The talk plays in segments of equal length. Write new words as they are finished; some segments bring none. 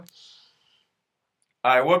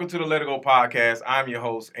All right, welcome to the Let It Go podcast. I'm your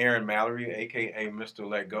host, Aaron Mallory, aka Mr.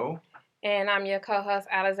 Let Go. And I'm your co-host,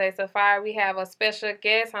 Alize Safari. We have a special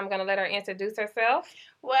guest. I'm going to let her introduce herself.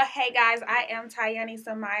 Well, hey guys, I am Tayani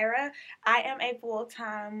Samira. I am a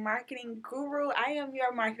full-time marketing guru. I am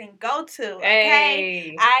your marketing go-to, okay?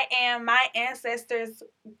 Hey. I am my ancestors'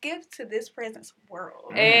 gift to this present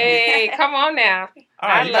world. Hey, come on now. All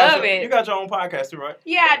right, I love it. it. You got your own podcast too, right?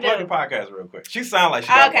 Yeah, I do. Plug your podcast real quick. She sound like she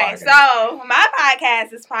got a podcast. Okay, so my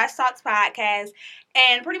podcast is Posh Talks Podcast,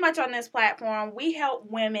 and pretty much on this platform, we help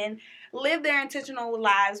women live their intentional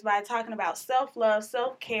lives by talking about self-love,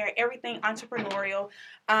 self-care, everything entrepreneurial,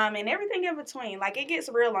 and everything in between. Like, it gets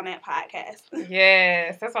real on that podcast.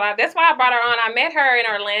 Yes, that's why I brought her on. I met her in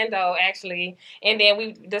Orlando, actually, and then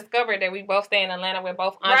we discovered that we both stay in Atlanta. We're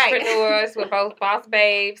both entrepreneurs. We're both boss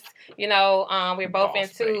babes. You know, we're both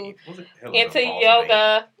into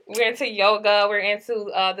yoga. We're into yoga. We're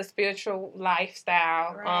into the spiritual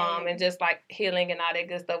lifestyle, and just like healing and all that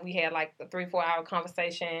good stuff. We had like a 3-4 hour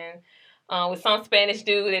conversation with some Spanish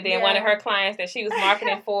dude, and then one of her clients that she was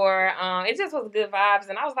marketing for. It just was good vibes,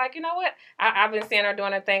 and I was like, you know what? I've been seeing her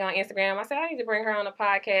doing her thing on Instagram. I said I need to bring her on the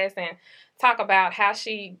podcast and talk about how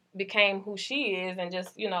she became who she is, and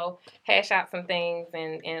just hash out some things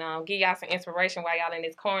and give y'all some inspiration while y'all in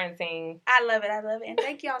this quarantine. I love it, and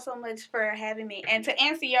thank y'all so much for having me. And to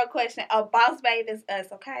answer your question, a boss babe is us,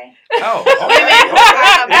 okay? Oh, women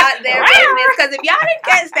talk about their business, because if y'all didn't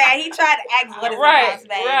catch that, he tried to ask what is a boss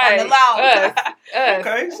babe on the low.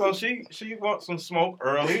 Okay, so she wants some smoke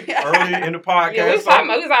early in the podcast. Yeah, we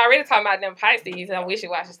was already talking about them Pisces and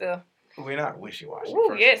wishy-washy stuff. We're not wishy-washy.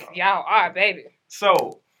 Ooh, yes, y'all are, baby.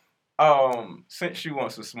 So, since you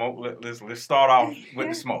want some smoke, let's start off with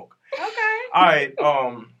the smoke. Okay. All right.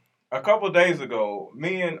 A couple of days ago,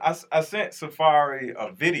 I sent Safari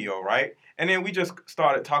a video, right? And then we just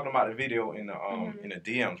started talking about the video in the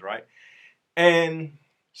DMs, right? And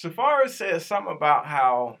Safari said something about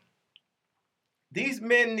how these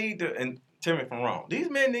men need to, and tell me if I'm wrong, these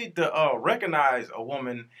men need to recognize a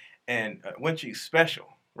woman and when she's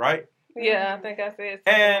special, right? Yeah, I think I said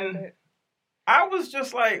something and like that. I was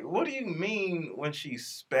just like, what do you mean when she's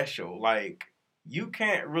special? Like, you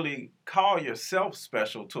can't really call yourself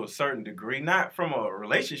special to a certain degree, not from a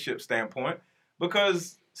relationship standpoint,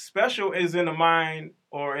 because special is in the mind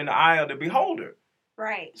or in the eye of the beholder.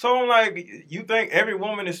 Right. So I'm like, you think every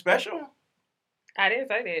woman is special? I didn't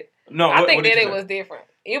say that. No, I think that it was different.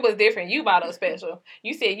 It was different. You brought up special.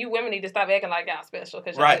 You said you women need to stop acting like y'all special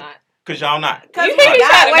because y'all not. Because y'all not. You hear me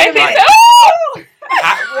trying to make it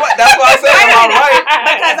That's what I said. Am I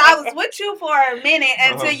right? Because I was with you for a minute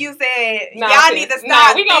until you said y'all need to stop.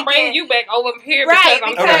 Nah, we gonna bring you back over here because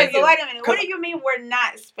I'm telling you. Wait a minute. What do you mean we're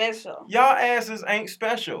not special? Y'all asses ain't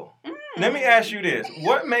special. Let me ask you this: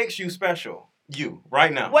 what makes you special? You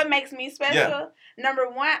right now. What makes me special? Yeah. Number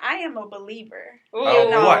one, I am a believer.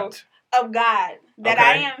 What? Of God. That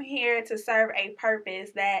I am here to serve a purpose.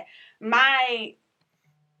 That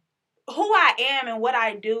who I am and what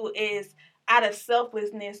I do is out of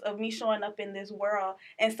selflessness of me showing up in this world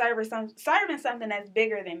and serving something that's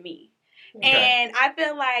bigger than me. Okay. And I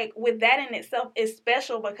feel like with that in itself is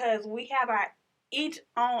special because we have our each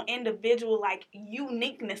own individual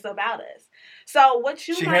uniqueness about us. So what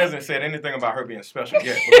she hasn't said anything about her being special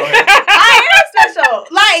yet. But go ahead. I am special.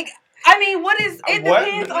 It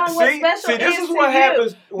depends on what special is. See, this is what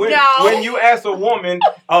happens when you ask a woman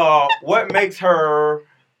what makes her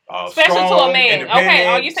special strong, to a man. Okay,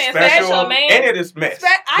 are you saying special to a man? Any of this mess.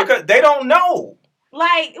 Because they don't know.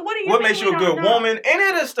 Like, what do you What makes you a good woman? Any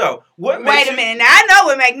of this stuff. Wait a minute. Now, I know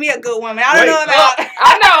what makes me a good woman. I don't know about...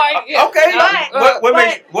 I know.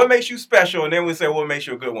 Okay. What makes you special? And then we say, what makes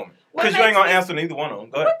you a good woman? Because you ain't going to answer neither one of them.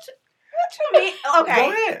 Go ahead. What you mean? Okay.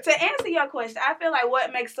 Go ahead. To answer your question, I feel like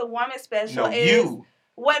what makes a woman special is... you.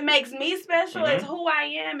 What makes me special is who I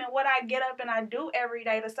am and what I get up and I do every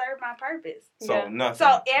day to serve my purpose. So nothing.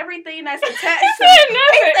 So everything that's attached to me.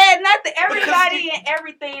 He said nothing. Everybody and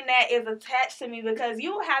everything that is attached to me, because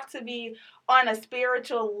you have to be on a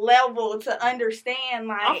spiritual level to understand.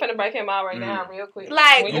 Like, I'm finna break him out right now, real quick.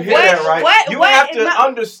 Like, you hear that right? You have to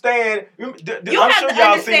understand. I'm sure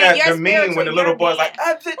y'all seen that the meme when the little boy's like,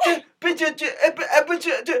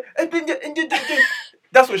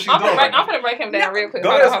 that's what she's doing. I'm gonna break him down real quick.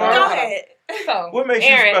 Go ahead. So, what makes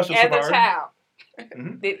Aaron, you special, as a child,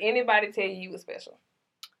 did anybody tell you were special?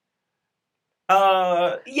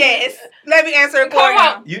 Yes. Let me answer it for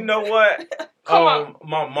you. You know what?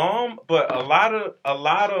 My mom, but a lot of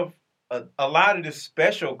this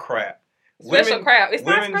special crap. Women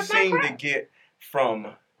seem to get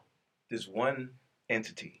from this one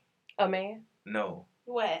entity. A man? No.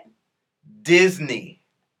 What? Disney.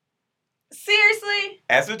 Seriously?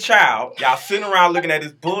 As a child, y'all sitting around looking at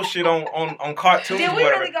this bullshit on cartoons. Did we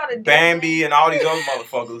really go to Disney? Bambi and all these other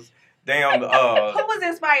motherfuckers. Damn. Who was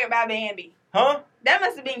inspired by Bambi? Huh? That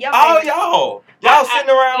must have been your Oh, favorite. y'all sitting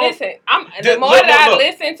around. Listen, the more that I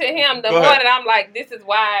listen to him, the Go more ahead. that I'm like, this is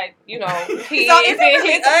why, he So is is it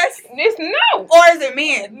really in us? this. No. Or is it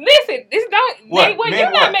men? Listen, this don't. What? Well, Men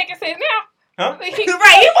you're what? not making sense now. Huh? Right, he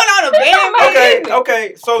went on a Bambi.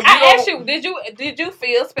 Okay. So I asked you, did you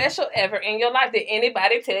feel special ever in your life? Did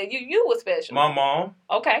anybody tell you were special? My mom.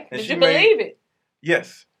 Okay. And Did she you believe it?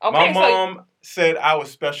 Yes. Okay, My mom said I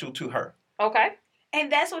was special to her. Okay. And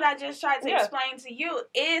that's what I just tried to explain to you.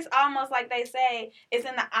 It's almost like they say, it's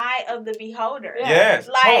in the eye of the beholder. Yeah. Yes.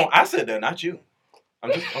 Like, Hold on, I said that, not you.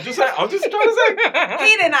 I'm just saying. I'm just trying to say.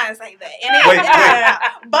 He did not say that. And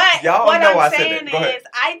Wait. But Y'all what know I I'm said saying that. Go ahead. is,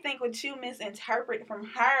 I think what you misinterpret from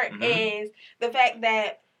her Mhm. is the fact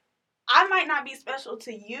that I might not be special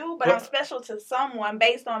to you, but I'm special to someone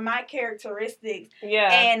based on my characteristics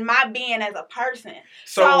and my being as a person.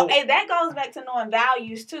 So and that goes back to knowing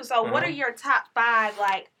values too. So what are your top 5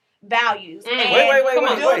 values? And Wait.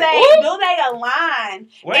 do they align?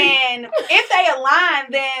 Wait. And if they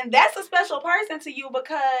align, then that's a special person to you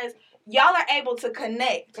because y'all are able to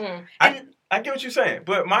connect. And I get what you're saying,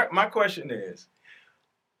 but my question is,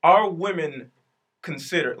 are women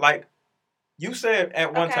considered, like you said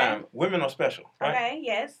at one time, women are special, right? Okay,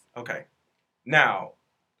 yes. Okay. Now,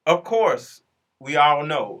 of course, we all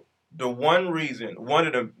know one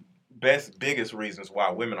of the biggest reasons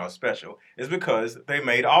why women are special is because they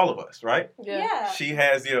made all of us, right? Yeah. She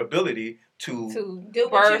has the ability to do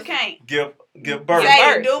what you can't. Give birth.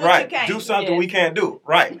 Do what you can't. Do something we can't do.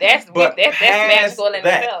 Right. That's magical in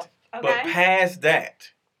itself. Okay. But past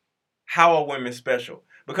that, how are women special?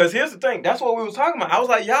 Because here's the thing, that's what we was talking about. I was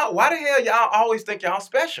like, y'all, why the hell y'all always think y'all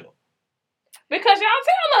special? Because y'all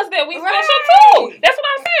tell us that we special too. That's what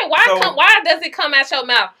I'm saying. Why does it come out your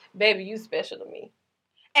mouth? Baby, you special to me.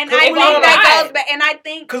 And I think that goes back, and I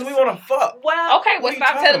think because we want to fuck. Well, okay, well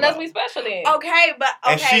stop telling us we special then. Okay, but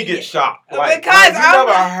and she gets shocked like, because you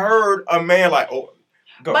never heard a man like, oh,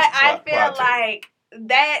 go. But I feel like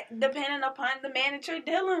that depending upon the man that you're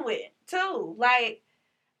dealing with too. Like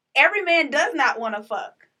every man does not want to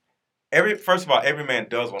fuck. First of all, every man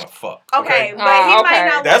does want to fuck. Okay, but he might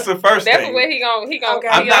not. That's the first thing. That's where he gonna.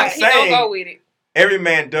 I'm not saying go with it. Every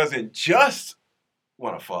man doesn't just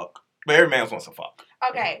want to fuck, but every man wants to fuck.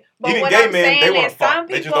 Okay, but even what gay I'm men, saying they want is to fuck. some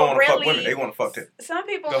They just people don't want to really fuck women. They want to fuck too. Some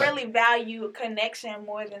people really value connection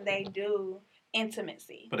more than they do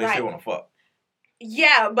intimacy. But they still want to fuck.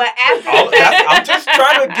 Yeah, but after I'm just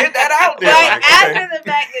trying to get that out there. But after the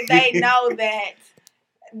fact that they know that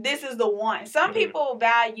this is the one. Some people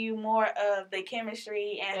value more of the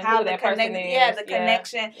chemistry and how the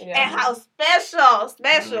connection and how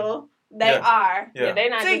special they are. Yeah, they're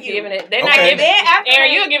not just giving it. They're not giving it.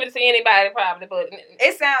 Aaron, you'll give it to anybody probably, but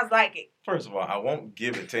it sounds like it. First of all, I won't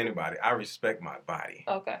give it to anybody. I respect my body.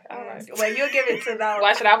 Okay, all right. Well, you'll give it to those.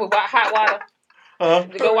 Wash it off with hot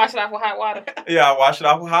water. Go wash it off with hot water. Yeah, I wash it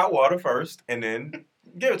off with hot water first, and then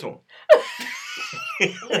give it to him.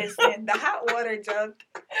 Listen, the hot water joke,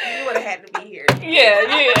 you would have had to be here.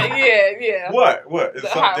 Yeah. What? Is the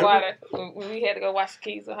hot water. We had to go wash the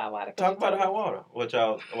keys with hot water. Talk about the hot water. What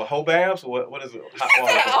y'all? whole baths? What is it? Hot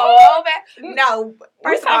water? Whole bath? No.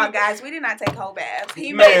 First of all, guys, we did not take whole baths.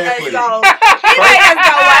 He made us go.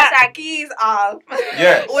 Wash our keys off.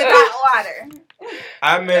 Yes. With hot water.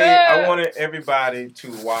 I wanted everybody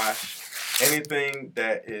to wash anything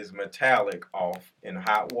that is metallic off in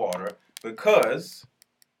hot water because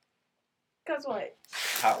what?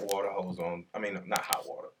 Hot water holds on. I mean, not hot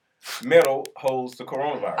water. Metal holds the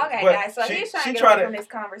coronavirus. Okay, guys. So he's trying to get away from this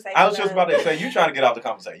conversation. I was just about to say, you trying to get out the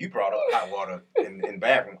conversation. You brought up hot water in the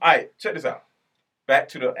bathroom. All right, check this out. Back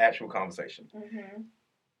to the actual conversation. Mm-hmm.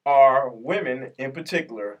 Are women in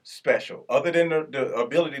particular special, other than the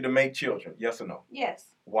ability to make children? Yes or no? Yes.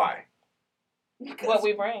 Why? Because what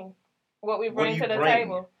we bring to the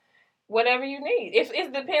table. Whatever you need.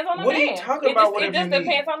 It depends on the man. What are you talking about? It just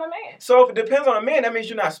depends on the man. So if it depends on the man, that means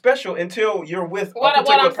you're not special until you're with a particular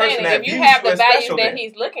what I'm person saying that is if you have the values special, that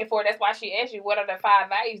he's looking for, that's why she asked you, what are the 5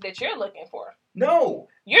 values that you're looking for? No.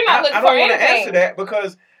 You're not looking for anything. I don't want to answer that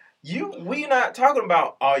because we're not talking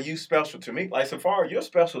about are you special to me? Like Safari, you're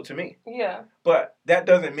special to me. Yeah. But that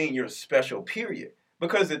doesn't mean you're special, period.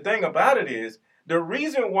 Because the thing about it is, the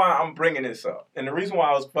reason why I'm bringing this up and the reason why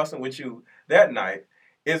I was fussing with you that night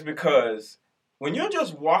is because when you're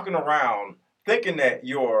just walking around thinking that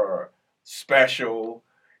you're special,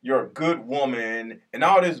 you're a good woman, and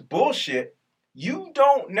all this bullshit, you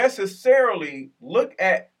don't necessarily look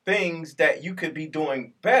at things that you could be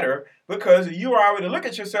doing better because you already look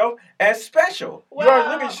at yourself as special. You already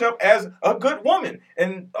look at yourself as a good woman.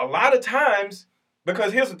 And a lot of times,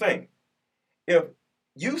 because here's the thing, if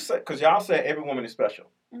you say, because y'all say every woman is special.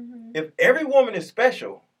 Mm-hmm. If every woman is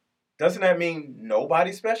special, doesn't that mean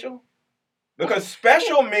nobody's special? Because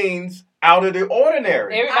special means out of the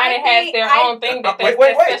ordinary. Everybody has their own thing that's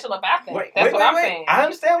special about them. That's what I'm saying. I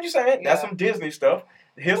understand what you're saying. Yeah. That's some Disney stuff.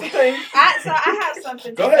 Here's the thing. So I have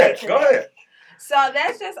something to say. Go ahead. So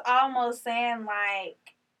that's just almost saying like,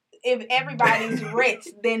 if everybody's rich,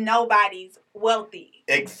 then nobody's wealthy.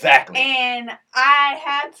 Exactly. And I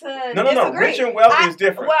had to disagree. No. Rich and wealthy is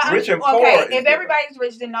different. Well, rich and poor is different. If everybody's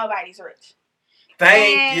rich, then nobody's rich.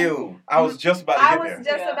 Thank you. I was just about to get there. I was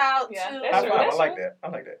just about to. High five. I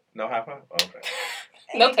like that. No high five? Oh, okay.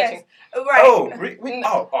 No touching. Right. Oh,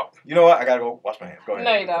 you know what? I got to go wash my hands. Go ahead.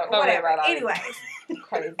 No, you don't. Whatever. Anyways.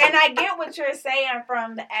 And I get what you're saying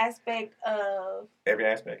from the aspect of... Every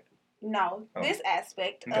aspect? No, this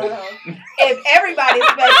aspect of if everybody's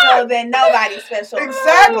special, then nobody's special.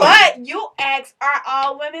 Exactly. But you asked, are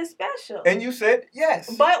all women special? And you said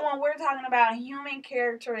yes. But when we're talking about human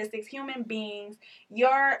characteristics, human beings,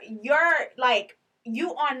 you're like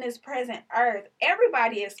you on this present earth,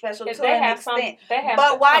 everybody is special to an extent.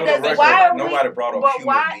 But why does nobody brought up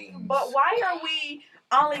human beings? But why are we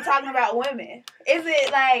only talking about women? Is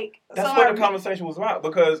it like that's what the conversation was about?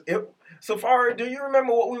 Because Safari, do you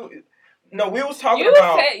remember what we? No, we was talking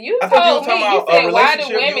about. You told me. You said, why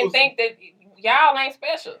do women think that y'all ain't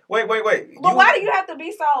special? Wait. But why do you have to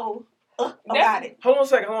be so about it? Hold on a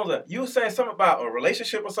second. You were saying something about a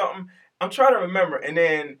relationship or something. I'm trying to remember, and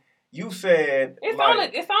then you said it's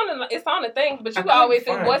on the thing, but you always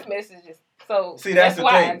say voice messages. So see, that's the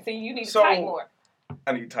why. thing. See, you need to type more.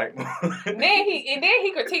 I need to type more. then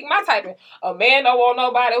he critiqued my typing. A man don't want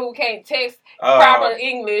nobody who can't text proper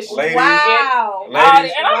English. Ladies, wow.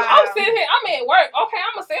 Ladies, and I'm sitting here. I'm at work. Okay,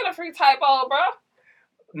 I'm gonna send a free typo, bro.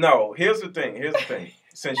 No, here's the thing.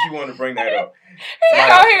 Since you want to bring that up.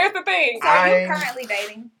 Here's the thing. So are you currently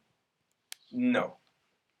dating? No.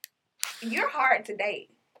 You're hard to date,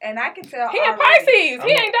 and I can tell. He a Pisces.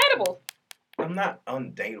 He ain't dateable. I'm not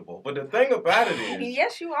undateable, but the thing about it is,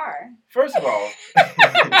 yes, you are. First of all,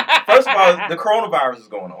 the coronavirus is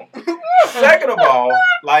going on. Second of all,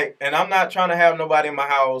 and I'm not trying to have nobody in my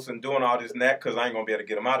house and doing all this and that because I ain't gonna be able to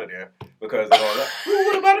get them out of there because they're going.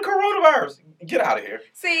 What about the coronavirus? Get out of here.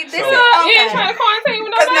 See, this you ain't trying to quarantine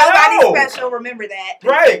with nobody. Nobody's special. Remember that,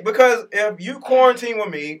 right? Because if you quarantine with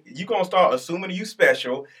me, you gonna start assuming you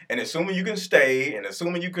special and assuming you can stay and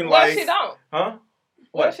assuming you can What if she don't? Huh?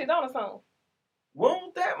 What if she don't assume?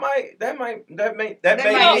 Well, that may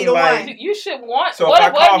be the one. You should want. So what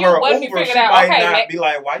if I call her an Uber, she out, might not be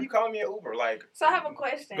like, "Why you calling me an Uber?" Like. So I have a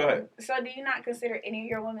question. Go ahead. So do you not consider any of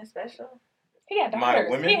your women special? He got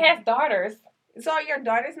daughters. He has daughters. So are your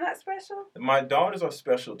daughters not special? My daughters are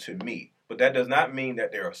special to me, but that does not mean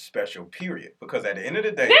that they're a special. Period. Because at the end of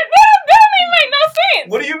the day, that don't even make no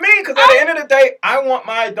sense. What do you mean? Because at the end of the day, I want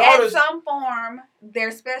my daughters. In some form,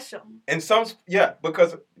 they're special. In some, yeah,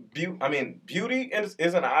 because beauty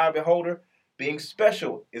is an eye of the beholder. Being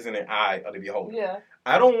special is in the eye of the beholder. Yeah.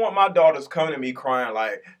 I don't want my daughters coming to me crying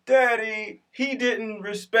like, "Daddy, he didn't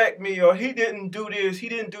respect me, or he didn't do this, he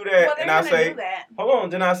didn't do that." Well, and I say, "Hold on."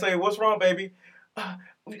 Then I say, "What's wrong, baby?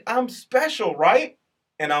 I'm special, right?"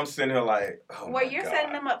 And I'm sitting here like, "Oh well, you're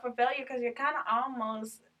setting them up for failure because you're kind of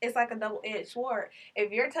almost. It's like a double-edged sword.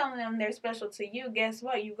 If you're telling them they're special to you, guess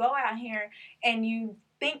what? You go out here and you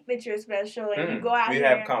think that you're special, and you go out here. We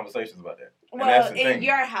have conversations about that. Well, in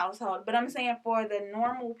your household, but I'm saying for the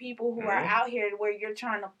normal people who are out here, where you're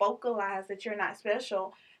trying to vocalize that you're not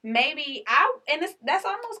special, maybe that's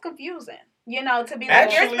almost confusing. You know, to be like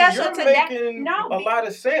actually, you're special you're to making that. No, a lot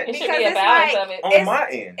of sense. It should be a balance of it on my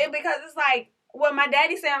end. Because it's like, well, my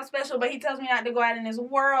daddy say I'm special, but he tells me not to go out in this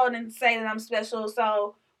world and say that I'm special.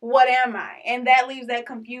 So what am I? And that leaves that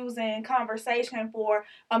confusing conversation for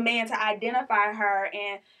a man to identify her,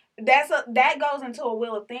 and that goes into a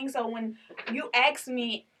wheel of things. So when you ask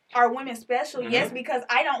me, are women special? Yes, because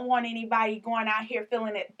I don't want anybody going out here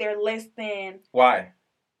feeling that they're less than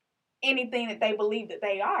anything that they believe that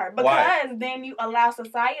they are. Because then you allow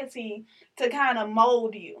society to kind of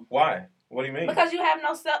mold you. Why? What do you mean? Because you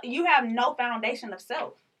have no foundation of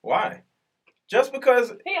self. Why? Just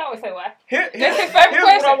because he always say why. Here's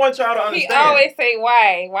what I want y'all to understand. He always say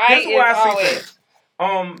why. Why is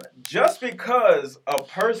always. Just because a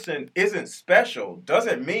person isn't special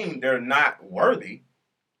doesn't mean they're not worthy.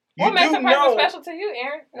 What makes a person special to you,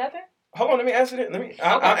 Aaron? Nothing. Hold on, let me answer it.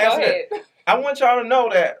 I'll answer it. I want y'all to know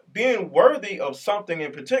that being worthy of something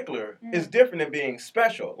in particular is different than being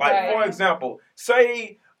special. Like, for example,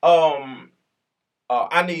 say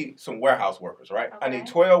I need some warehouse workers, right? I need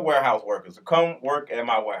 12 warehouse workers to come work at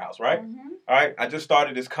my warehouse, right? All right, I just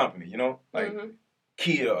started this company, you know, like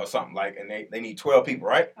Kia or something, like, and they need 12 people,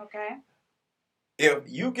 right? Okay. If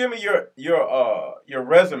you give me your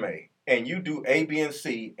resume and you do A, B, and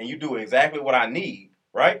C, and you do exactly what I need,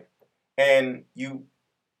 right? And you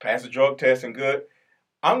pass the drug test and good,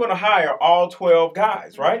 I'm going to hire all 12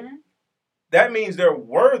 guys, right? That means they're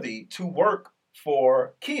worthy to work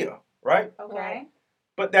for Kia, right? Okay.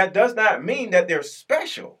 But that does not mean that they're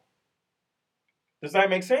special. Does that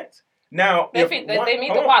make sense? Now, they meet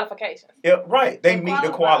the qualifications. Right, they meet the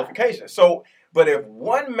qualifications. So, but if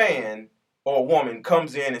one man or woman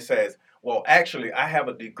comes in and says, well, actually, I have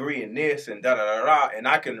a degree in this and da-da-da-da, and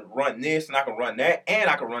I can run this and I can run that and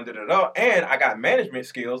I can run da-da-da, and I got management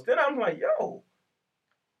skills, then I'm like, yo,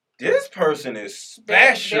 this person is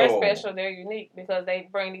special. They're special. They're unique because they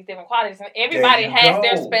bring these different qualities. And everybody has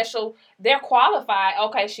their special, they're qualified.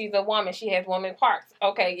 Okay, she's a woman. She has woman parts.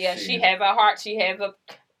 Okay, yeah, she has a heart. She has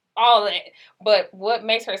all that. But what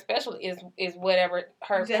makes her special is whatever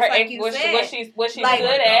what she's like,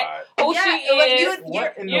 good at, who she is.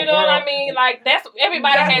 You know what I mean? Like, that's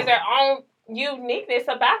everybody has their own uniqueness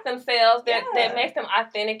about themselves that makes them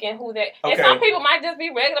authentic in who they. And some people might just be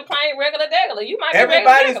regular, plain, regular degular. You might be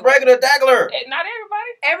everybody's regular degular. Not everybody.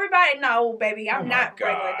 Everybody, no, baby, I'm not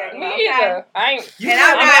regular degular. Me either. I'm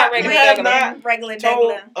not regular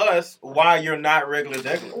degular. Told us why you're not regular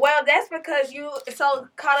degular. Well, that's because you so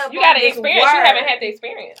caught up. You got the experience. You haven't had the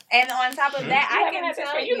experience. And on top of that, I can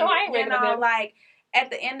tell you, I ain't regular degular. Like at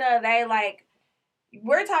the end of the day, like.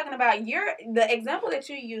 We're talking about the example that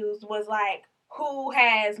you used was like who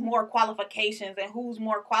has more qualifications and who's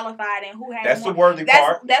more qualified and who has that's more. The worthy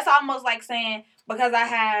part. That's almost like saying because I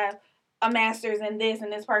have a master's in this and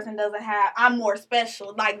this person doesn't have, I'm more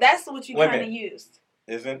special. Like that's what you kind of used.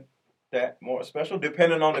 Isn't that more special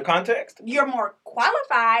depending on the context? You're more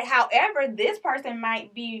qualified. However, this person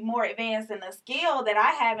might be more advanced in a skill that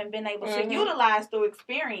I haven't been able to utilize through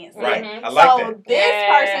experience. Right. I like that. So this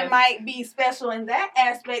person might be special in that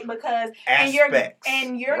aspect because and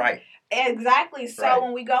you're right. Exactly. So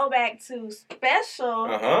when we go back to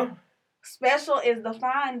special, special is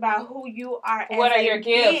defined by who you are as what are your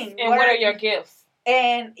gifts and what are your gifts?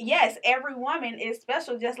 And yes, every woman is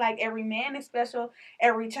special, just like every man is special,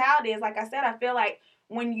 every child is. Like I said, I feel like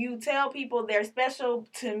when you tell people they're special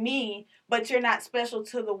to me, but you're not special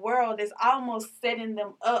to the world, it's almost setting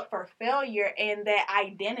them up for failure and that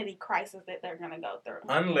identity crisis that they're going to go through.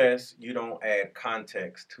 Unless you don't add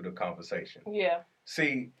context to the conversation. Yeah.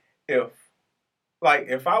 See, if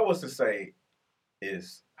I was to say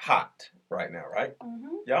it's hot right now, right?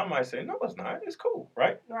 Y'all might say, no, it's not. It's cool,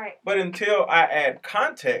 right? Right. But until I add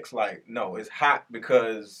context, like, no, it's hot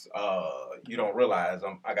because you don't realize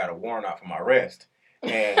I got a warrant out for my arrest.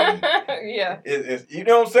 And it's you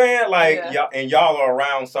know what I'm saying? Like, y'all are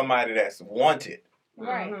around somebody that's wanted.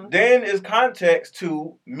 Right. Then it's context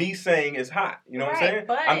to me saying it's hot. You know what I'm saying?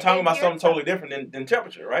 But I'm talking about something totally different than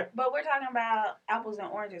temperature, right? But we're talking about apples and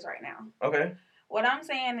oranges right now. Okay. What I'm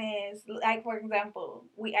saying is, like, for example,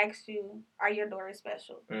 we asked you, are your daughters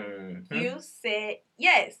special? Mm-hmm. You said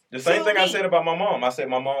yes. The same thing I said about my mom. I said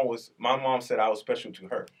my mom said I was special to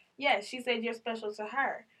her. Yes, she said you're special to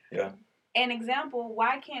her. Yeah. An example,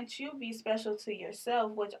 why can't you be special to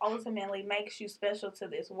yourself, which ultimately makes you special to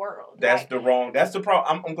this world? That's the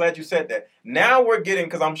problem. I'm glad you said that. Now we're getting,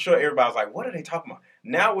 because I'm sure everybody's like, what are they talking about?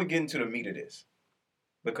 Now we're getting to the meat of this.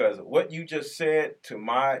 Because what you just said, in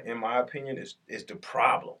my opinion, is the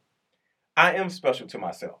problem. I am special to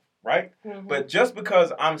myself, right? Mm-hmm. But just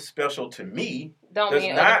because I'm special to me does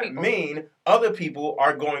not mean other people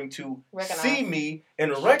are going to see me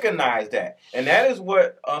and recognize that. And that is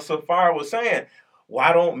what Safari was saying.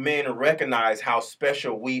 Why don't men recognize how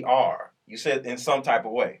special we are? You said in some type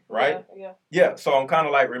of way, right? Yeah. So I'm kind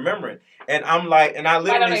of like remembering, and I'm like, and I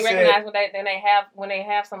literally said, why don't they recognize when they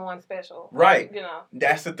have someone special? Right. You know,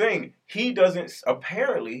 that's the thing. He doesn't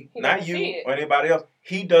apparently, not you or anybody else.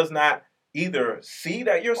 He does not either see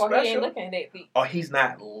that you're special, he ain't looking at that deep. Or he's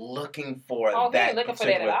not looking for that looking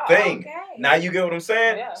particular for that thing. Okay. Now you get what I'm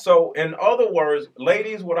saying? Yeah. So in other words,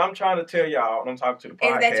 ladies, what I'm trying to tell y'all, and I'm talking to the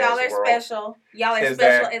podcast is that y'all are special. Y'all are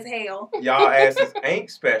special as hell. Y'all asses ain't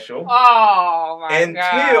special. Oh my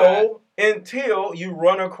God. until you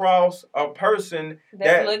run across a person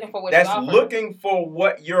that's looking for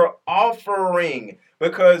what you're offering.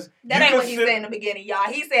 Because that ain't what he said in the beginning,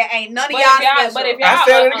 y'all. He said, "Ain't none of y'all special." But if y'all, I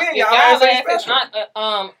said it again, y'all ain't special.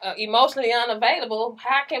 Emotionally unavailable,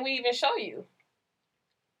 how can we even show you?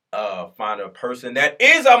 Find a person that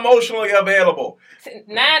is emotionally available.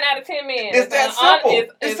 9 out of 10 men. It's that simple.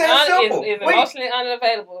 It's that simple. Is emotionally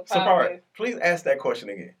unavailable. Safari, please ask that question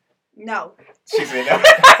again. No. She said no.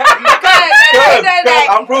 Because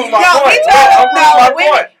I'm proving my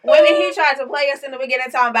point. Women, he tried to play us in the beginning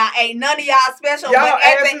talking about ain't none of y'all special, but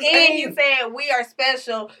at the end he said we are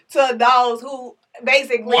special to those who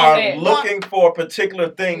basically are looking for particular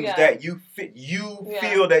things that you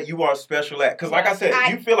feel that you are special at. Because like I said,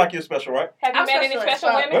 you feel like you're special, right? Have you met any special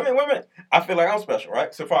women? Women. I feel like I'm special,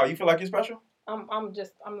 right? Safari, you feel like you're special? I'm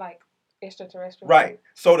like extraterrestrial. Right.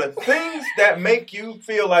 So the things that make you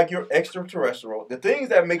feel like you're extraterrestrial, the things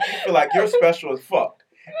that make you feel like you're special as fuck,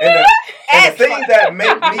 and the things that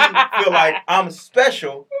make me feel like I'm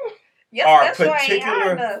special are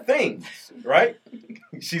particular things, right?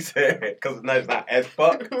 She said, because it's not as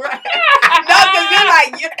fuck. Right.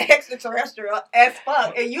 No, because you're extraterrestrial as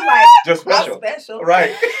fuck, and you like just special. I'm special.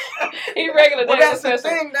 Right. He regular. Well, that's the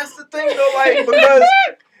thing. That's the thing, though. Like because.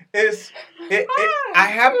 I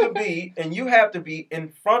have to be, and you have to be in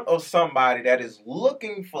front of somebody that is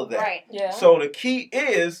looking for that. Right. Yeah. So the key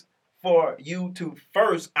is for you to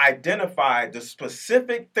first identify the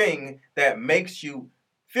specific thing that makes you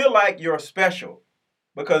feel like you're special.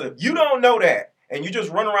 Because if you don't know that, and you just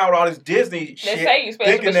run around with all this Disney shit, they say you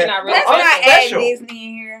special, thinking but you're not really special. Let's not add Disney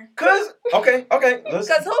in here. Because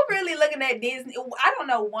who really looking at Disney? I don't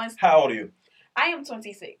know. How old are you? I am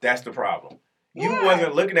 26. That's the problem. You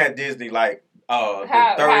wasn't looking at Disney like how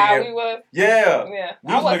we was. Yeah.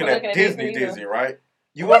 We was looking at Disney, right?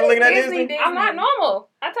 You wasn't looking at Disney? I'm not normal.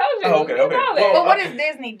 I told you. Oh, okay. Know that. Well, but what is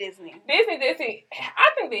Disney? Disney.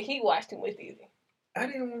 I think that he watched too much Disney. I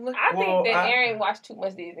didn't look. I think that Aaron watched too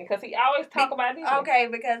much Disney because he always talk about Disney. Okay,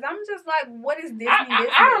 because I'm just like, what is Disney?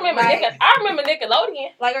 I remember I remember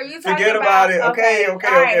Nickelodeon. Like, are you talking Forget about it? Okay. Well,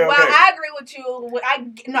 I agree with you.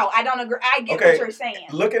 I don't agree. I get what you're saying.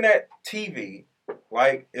 Looking at TV,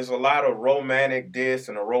 like, it's a lot of romantic this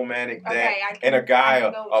and a romantic that, and a guy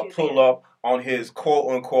pull up on his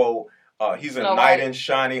quote unquote. He's a knight in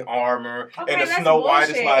shiny armor, and the Snow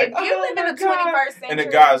White is like, if you live in the 21st century, and the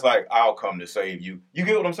guy's like, I'll come to save you. You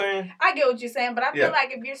get what I'm saying? I get what you're saying, but I feel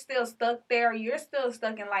like if you're still stuck there, you're still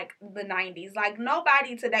stuck in like the 90s. Like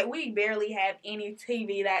nobody today, we barely have any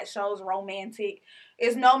TV that shows romantic.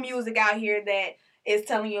 There's no music out here that is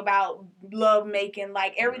telling you about love making.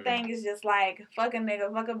 Like everything is just like fuck a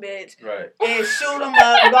nigga, fuck a bitch, right? And shoot them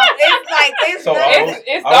up. It's like it's. So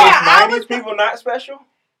are those 90s people not special?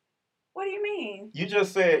 What do you mean? You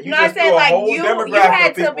just said I said like you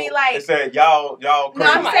had to be like. It said y'all. No,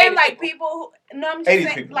 I'm saying like people. I'm just saying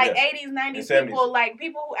people, like 80s, 90s people, like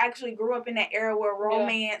people who actually grew up in that era where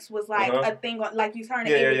romance was like a thing. Like you turn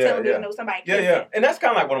it into television with somebody. Yeah, and that's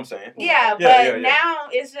kind of like what I'm saying. Yeah, but now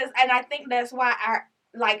it's just, and I think that's why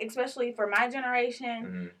especially for my generation.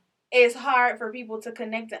 Mm-hmm. It's hard for people to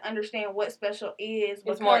connect and understand what special is.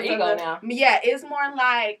 It's more ego now. Yeah, it's more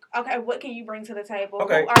like, okay, what can you bring to the table?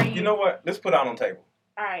 Okay, who are you? You know what? Let's put out on the table.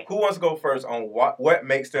 All right. Who wants to go first on what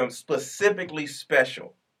makes them specifically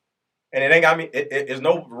special? And it ain't got me. It's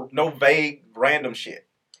no vague random shit.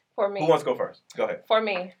 For me, who wants to go first? Go ahead. For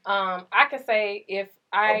me, I can say if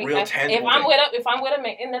I'm with a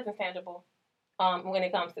man, and nothing's tangible. When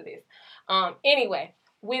it comes to this, anyway.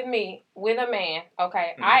 With me, with a man,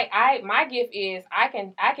 okay, mm-hmm. My gift is I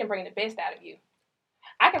can bring the best out of you.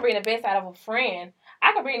 I can bring the best out of a friend.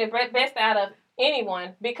 I can bring the best out of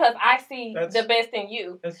anyone because I see the best in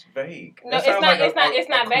you. That's vague. No, it's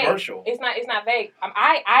not vague. Commercial. It's not vague.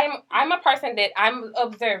 I'm a person that I'm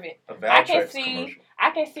observant. I can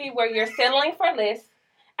see where you're settling for less.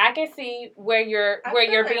 I can see where you're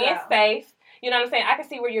being safe. You know what I'm saying? I can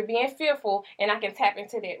see where you're being fearful, and I can tap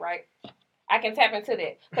into that, right? I can tap into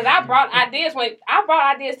that because I brought ideas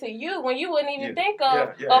to you when you wouldn't even think of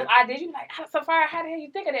ideas. You like, Safari, how the hell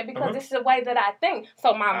you think of that? Because this is the way that I think.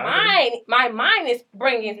 So my mind is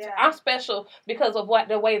bringing. Yeah. I'm special because of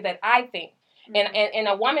the way that I think, and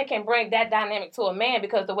a woman can bring that dynamic to a man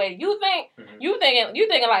because the way you think, you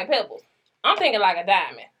thinking like pebbles. I'm thinking like a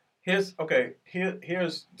diamond. Here's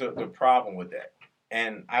the problem with that,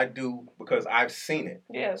 and I do because I've seen it.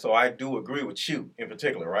 Yeah. So I do agree with you in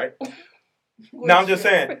particular, right? Now I'm just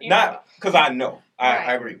saying, not because I know,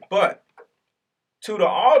 I agree, but to the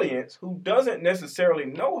audience who doesn't necessarily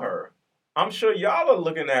know her, I'm sure y'all are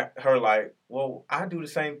looking at her like, well, I do the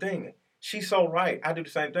same thing. She's so right. I do the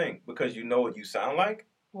same thing because you know what you sound like.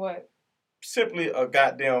 What? Simply a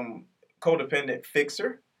goddamn codependent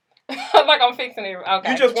fixer. Like I'm fixing it.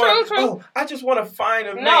 Okay. You just want true. Oh, I just want to find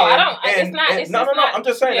a man. No, I don't. And, it's not. and, It's no. not, I'm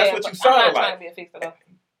just saying that's what you sound like. I'm not trying to be a fixer though.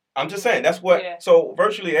 I'm just saying that's what. Yeah. So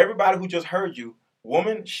virtually everybody who just heard you,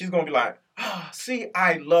 woman, she's gonna be like, see,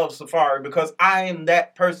 I love Safari because I am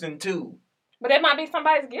that person too. But that might be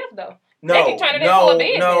somebody's gift though. No, they can turn it into a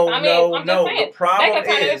business. I'm just saying. The problem they can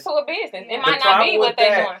turn it is, into a business. It the might not problem be what with they're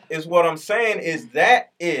that doing. is what I'm saying is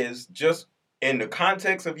that is just in the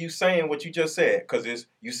context of you saying what you just said, because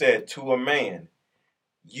you said to a man,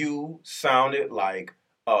 you sounded like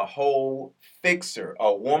a whole fixer,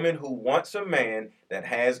 a woman who wants a man that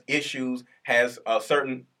has issues, has a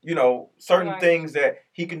certain Right. things that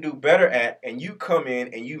he can do better at, and you come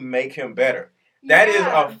in and you make him better. That is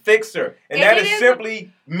a fixer. And that is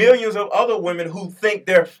simply millions of other women who think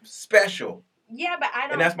they're special. Yeah, but I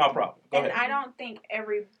don't. And that's my problem. Go ahead. I don't think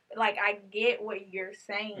I get what you're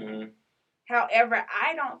saying. Mm-hmm. However,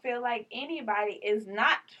 I don't feel like anybody is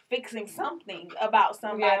not fixing something about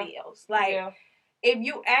somebody else. If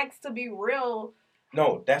you ask to be real.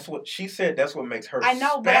 No, that's what she said. That's what makes her I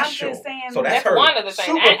know, special. but I'm just saying. So that's her one of the things.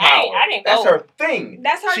 superpower. I didn't go. That's her thing.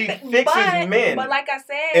 That's her She thing. fixes men. But like I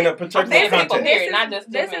said, in a particular context.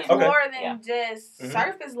 This is more than just Mm-hmm.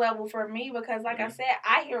 surface level for me because, like I said,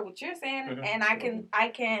 I hear what you're saying and I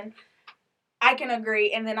can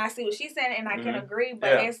agree, and then I see what she's saying and I can agree.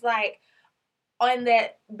 But it's like on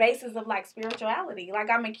that basis of like spirituality. Like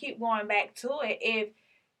I'm gonna keep going back to it. If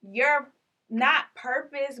you're not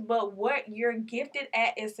purpose, but what you're gifted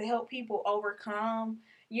at is to help people overcome,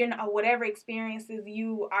 whatever experiences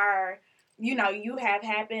you have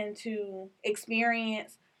happened to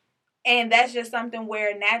experience. And that's just something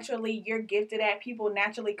where naturally you're gifted at. People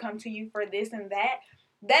naturally come to you for this and that.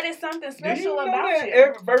 That is something special about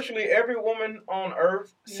you. Virtually every woman on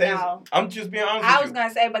earth says, no. I'm just being honest with you. I was going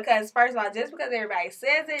to say, because first of all, just because everybody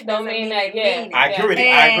says it doesn't mean that. I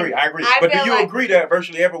agree. But do you agree that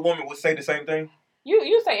virtually every woman would say the same thing?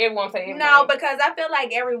 You say everyone say everything. No, because I feel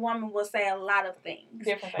like every woman will say a lot of things.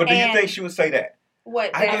 Different things. But do you think she would say that?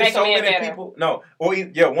 What? I get so many people. No,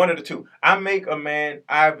 one of the two. I make a man.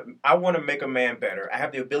 I want to make a man better. I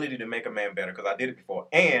have the ability to make a man better because I did it before,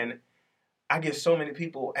 and I get so many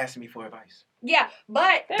people asking me for advice. Yeah,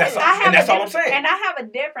 but that's all I'm saying. And I have a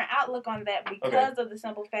different outlook on that because of the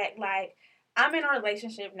simple fact, like, I'm in a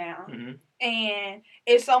relationship now, and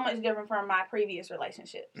it's so much different from my previous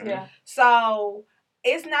relationships. Yeah. So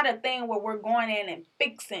it's not a thing where we're going in and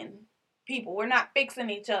fixing people. We're not fixing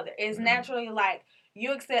each other. It's naturally like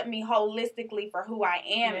you accept me holistically for who I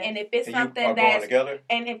am, and if it's something that's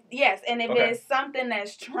it's something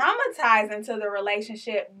that's traumatizing to the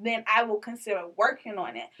relationship, then I will consider working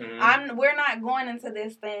on it. We're not going into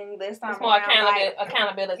this thing this time. It's more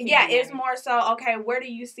accountability. Yeah, it's more so, okay, where do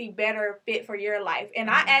you see better fit for your life? And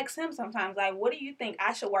I ask him sometimes, like, what do you think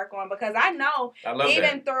I should work on? Because I know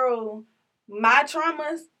even through my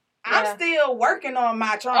traumas, I'm still working on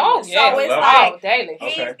my trauma. Oh, yeah. So it's like daily.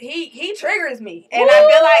 He triggers me. And I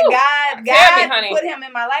feel like God put him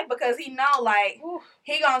in my life because he know, like,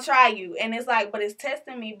 he gonna try you. And it's like, but it's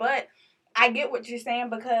testing me. But I get what you're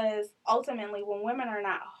saying because ultimately when women are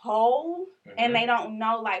not whole and they don't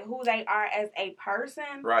know, like, who they are as a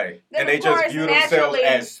person. Right. And they just view themselves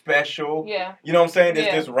as special. Yeah. You know what I'm saying?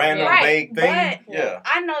 It's this random vague thing. But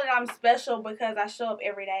I know that I'm special because I show up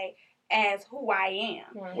every day as who I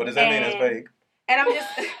am. What does that mean? It's vague. And I'm just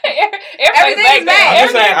everything's vague. I'm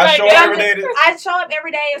just saying I show up every day. I show up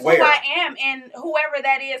every day as who I am and whoever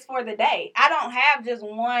that is for the day. I don't have just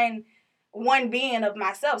one being of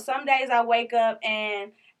myself. Some days I wake up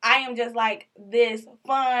and I am just like this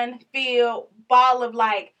fun-filled ball of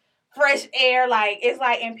like fresh air. Like it's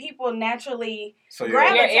like, and people naturally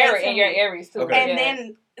gravitate to me. You're Aries too. Okay. And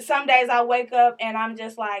then some days I wake up and I'm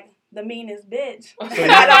just like the meanest bitch. So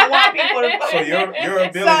I don't want people to. So your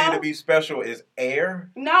ability to be special is air?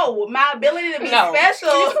 No, my ability to be special.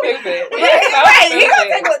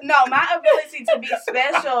 My ability to be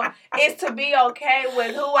special is to be okay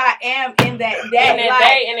with who I am in that day.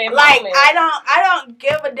 I don't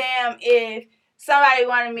give a damn if somebody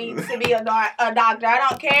wanted me to be a doctor. I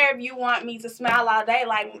don't care if you want me to smile all day.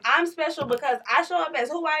 Like, I'm special because I show up as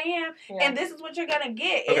who I am, and this is what you're gonna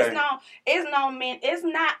get. Okay. It's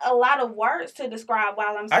not a lot of words to describe why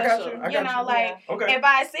I'm special. I got you. If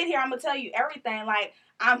I sit here, I'm gonna tell you everything. Like,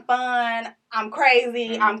 I'm fun, I'm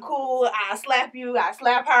crazy, I'm cool, I slap you, I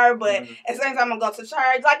slap her, but at the same time I'm gonna go to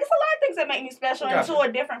church. Like, it's a lot of things that make me special into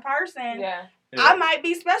a different person. Yeah. I might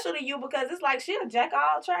be special to you because it's like she a jack of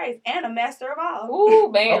all trades and a master of all.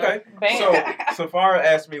 Ooh, bam. Okay. Bam. So Safari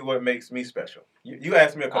asked me what makes me special. You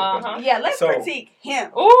asked me a couple questions. Yeah, let's critique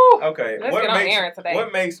him. Ooh. Okay. Let's get on Aaron today.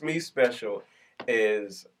 What makes me special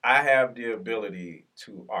is I have the ability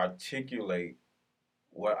to articulate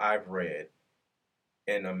what I've read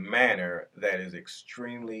in a manner that is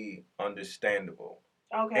extremely understandable.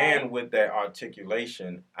 Okay. And with that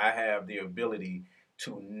articulation, I have the ability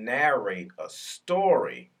to narrate a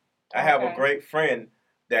story. I have a great friend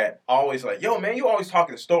that always like, yo, man, you always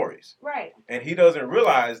talking stories. Right. And he doesn't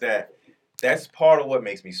realize that that's part of what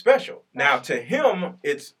makes me special. Now, to him,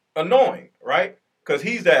 it's annoying, right? Because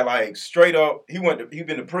he's that, like, straight up, he's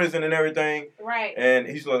been to prison and everything. Right. And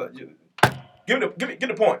he's like, get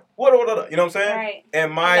the point. What, you know what I'm saying? Right.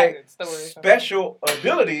 And my special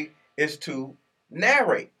ability is to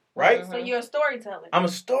narrate, right? So you're a storyteller. I'm a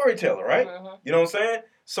storyteller, right? You know what I'm saying?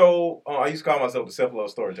 So I used to call myself the self-love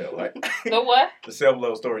storyteller, right? The what? The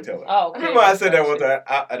self-love storyteller. Oh, okay. Remember I said that one time.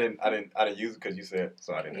 I didn't use it because you said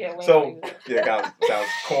so. I didn't. Yeah, so it kind of sounds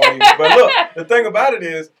corny. But look, the thing about it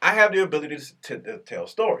is, I have the ability to tell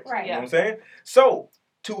stories. Right. You know what I'm saying? So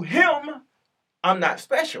to him, I'm not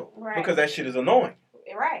special because that shit is annoying.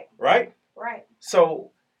 Right. Right. Right.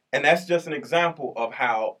 So, and that's just an example of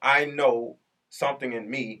how I know something in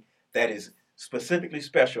me that is specifically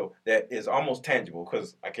special, that is almost tangible,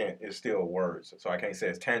 because it's still words, so I can't say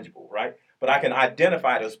it's tangible, right? But I can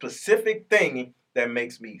identify the specific thing that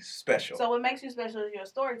makes me special. So what makes you special is your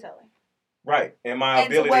storytelling. Right. And my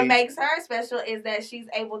ability. And what makes her special is that she's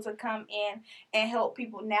able to come in and help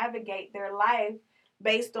people navigate their life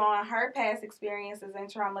based on her past experiences and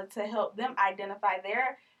trauma to help them identify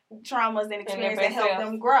their traumas and experiences and help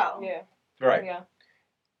them grow. Yeah. Right. Yeah.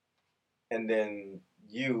 And then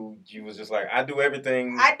you was just like, I do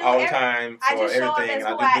everything all the time for everything, and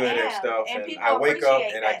I do good at stuff, and I wake up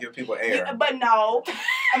and I give people air. But no,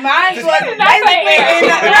 mine was basically no.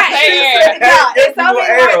 It's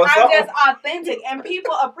something like I'm just authentic, and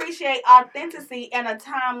people appreciate authenticity in a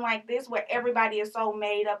time like this where everybody is so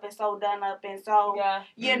made up and so done up and so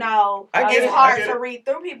you know it's hard to read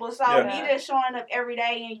through people. So me just showing up every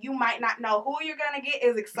day, and you might not know who you're gonna get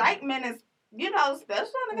is excitement is. You know,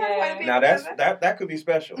 special in the kind of way people. Now that could be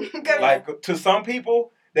special. Like to some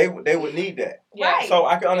people, they would need that. Yeah. Right. So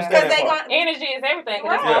I can understand that. Energy is everything.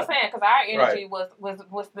 That's what I'm saying. Because our energy was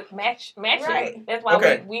the matching. Right. That's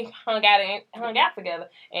why we hung out together.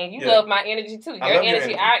 And you love my energy too. Your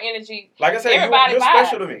energy, our energy. Like I said, you're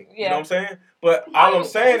special to me. You know what I'm saying? But all I'm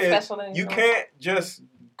saying is, you can't just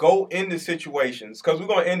go into situations, because we're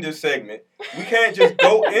going to end this segment. We can't just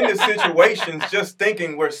go into situations just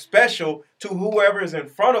thinking we're special to whoever is in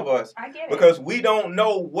front of us. I get it. Because we don't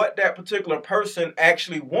know what that particular person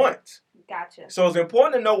actually wants. Gotcha. So it's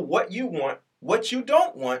important to know what you want, what you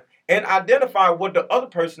don't want, and identify what the other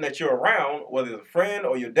person that you're around, whether it's a friend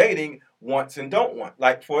or you're dating, wants and don't want.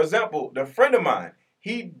 Like, for example, the friend of mine,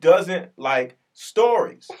 he doesn't like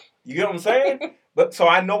stories. You get what I'm saying? But so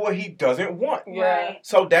I know what he doesn't want. Right.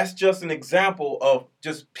 So that's just an example of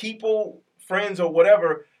just people, friends or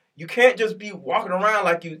whatever. You can't just be walking around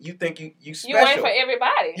like you think you special. You ain't for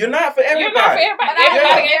everybody. You're not for everybody. You're not for everybody. But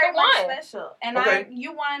Everybody ain't ain't the one. special. And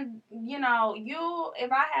you won, you know,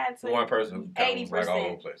 if I had to. One person who kind of was like all over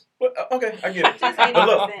the 80%. place. But, okay, I get it. Just But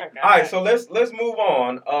look, 80%. all right, so let's move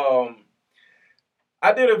on.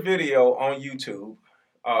 I did a video on YouTube.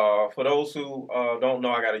 For those who don't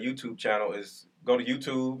know, I got a YouTube channel. Go to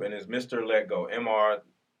YouTube and it's Mr. Let Go, MrLetgo.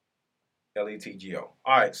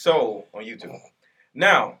 All right, so on YouTube.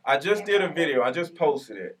 Now, I just did a video. I just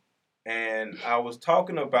posted it, and I was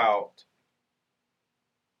talking about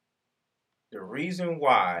the reason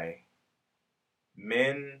why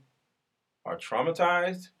men are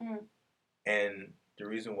traumatized and the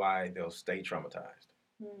reason why they'll stay traumatized.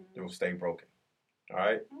 They'll stay broken. All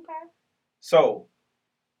right? Okay. So,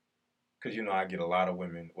 because, you know, I get a lot of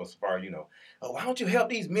women, well, so far, you know, oh, why don't you help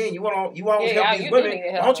these men? You always help these women.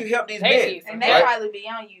 Why don't you help these men? And they probably be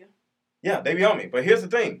on you. Yeah, they be on me. But here's the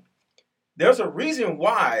thing. There's a reason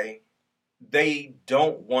why they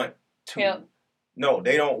don't want to. Help. No,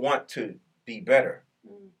 they don't want to be better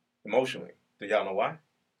emotionally. Do y'all know why?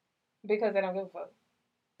 Because they don't give a fuck.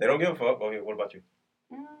 They don't give a fuck. Okay, what about you?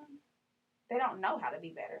 They don't know how to be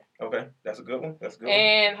better. Okay, that's a good one.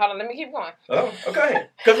 And hold on, let me keep going. Oh, okay.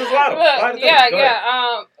 Because there's a lot of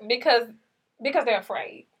things. Because they're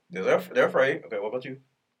afraid. They're afraid. Okay, what about you?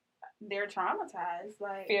 they're traumatized.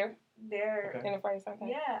 Like fear. They're in the phrase. Okay.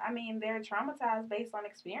 Yeah, I mean they're traumatized based on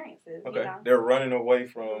experiences. Okay, You know? they're running away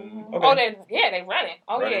from. Mm-hmm. Okay. Oh, they running.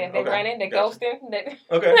 Oh yeah, they running. They ghosting.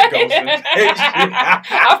 Okay, ghosting.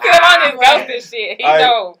 I'm still on this ghosting shit. He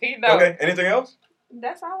knows. Okay, anything else?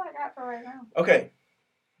 That's all I got for right now. Okay,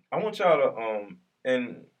 I want y'all to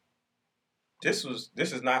and this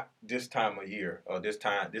is not this time of year or this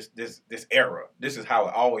era. This is how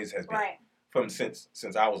it always has been. Right. From since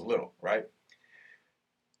I was little, right?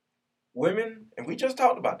 Women, and we just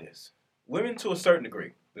talked about this. Women to a certain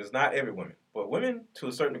degree. There's not every woman, but women to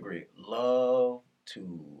a certain degree love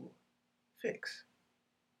to fix,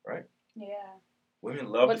 right? Yeah. Women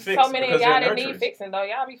love to fix. But so many of y'all that need fixing though.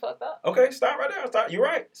 Y'all be fucked up. Okay, stop right there. You're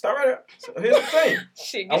right. Stop right there. So here's the thing.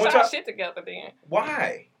 Shit, get y'all shit together then.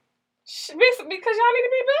 Why? Because y'all need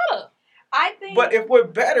to be better. I think. But if we're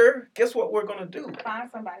better, guess what we're gonna do?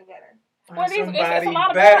 Find somebody better. It's a lot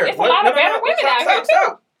of better. It's a lot of better women out here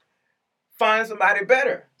too. Find somebody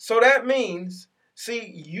better. So that means,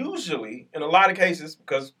 see, usually in a lot of cases,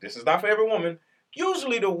 because this is not for every woman,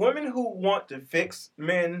 usually the women who want to fix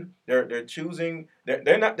men, they're choosing. They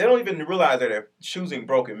don't even realize that they're choosing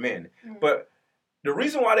broken men. Mm. But the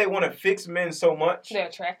reason why they want to fix men so much, they're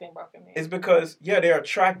attracting broken men, is because they're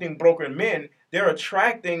attracting broken men. They're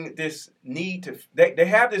attracting this need to. They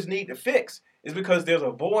have this need to fix. Is because there's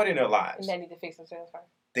a void in their lives. And they need to fix themselves first.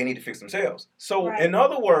 They need to fix themselves. So, in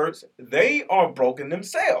other words, they are broken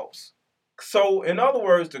themselves. So, in other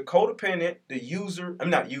words, the codependent,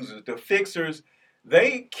 the fixers,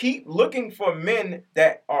 they keep looking for men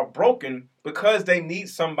that are broken because they need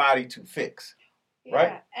somebody to fix. Yeah,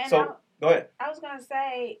 right? And so, go ahead. I was going to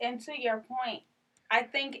say, and to your point, I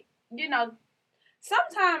think,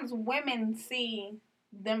 sometimes women see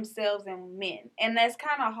themselves in men, and that's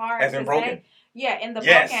kind of hard to broken. Say. Yeah, in the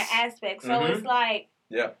broken aspect. So it's like,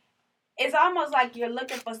 it's almost like you're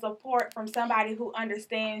looking for support from somebody who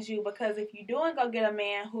understands you, because if you do and go get a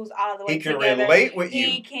man who's all the way together, he can relate with you.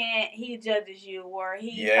 He judges you, or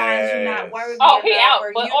he finds you not worthy. He out,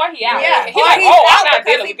 or he out. Yeah, he's like, I'm not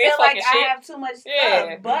dealing with this fucking shit. I have too much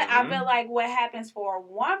stuff. But I feel like what happens for a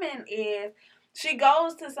woman is she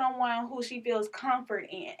goes to someone who she feels comfort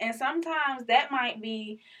in, and sometimes that might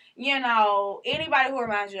be, anybody who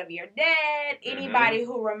reminds you of your dad, anybody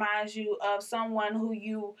who reminds you of someone who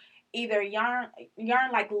you either yearn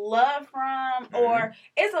like love from, or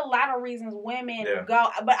it's a lot of reasons women go,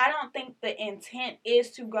 but I don't think the intent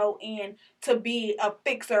is to go in to be a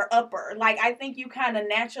fixer-upper. Like, I think you kind of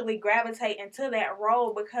naturally gravitate into that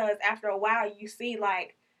role, because after a while you see,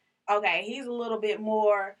 like, okay, he's a little bit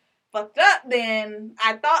more fucked up than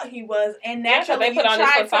I thought he was, and naturally they put on his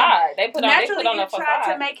facade. They put on a facade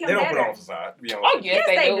to make him they don't better. Put on a facade. Oh yes,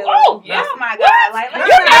 they do. Oh yes, my God! Like,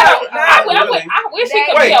 I wish he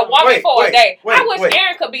could be a woman for a day. I wish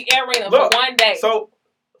Aaron could be Arena for one day. So,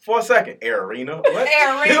 for a second, Arena. What?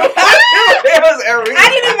 Arena. It was Arena. I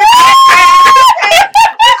didn't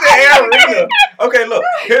even. Arena. Okay, look.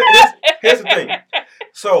 Here's the thing.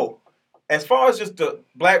 So, as far as just the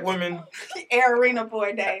black women, Arena for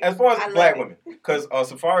a day. As far as black women, because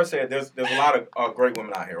Safari said there's a lot of great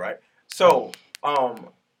women out here, right? So,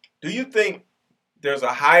 do you think there's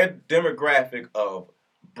a higher demographic of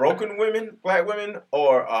broken women, black women,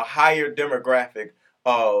 or a higher demographic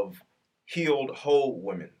of healed, whole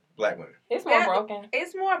women, black women? It's more broken.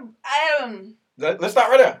 It's more. Let's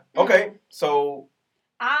start right there. Okay, so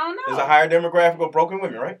I don't know. There's a higher demographic of broken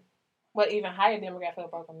women, right? But even higher demographic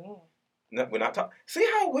of broken men. No, we're not talking. See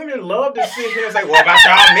how women love to sit here and say, "Well, about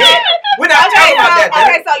y'all men." We're not talking about that.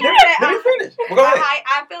 Okay, so you said. Let me finish. Well, go ahead.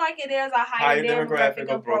 I feel like it is a higher demographic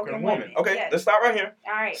of broken women. Okay, let's start right here.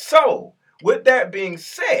 All right. So, with that being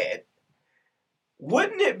said,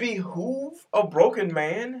 wouldn't it behoove a broken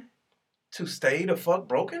man to stay the fuck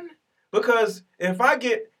broken? Because if I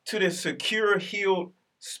get to this secure, healed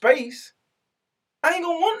space, I ain't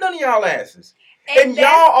gonna want none of y'all asses. And y'all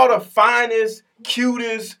are the finest,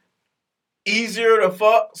 cutest, easier to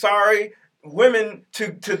fuck, women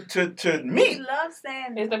to meet. We love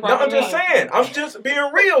saying that. No, I'm just saying. I'm just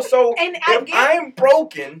being real. So if I'm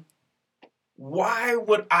broken, why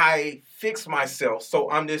would I fix myself so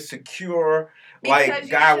I'm this secure,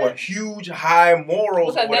 guy with huge, high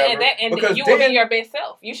morals or whatever? Because you will be your best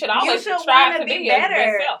self. You should always strive to be better.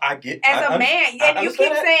 Your best self. I get as a man, and you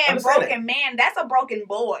keep saying broken man. That's a broken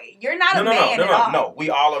boy. You're not a man at all. No, we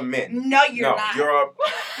all are men. No, you're not. You're a.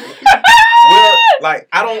 I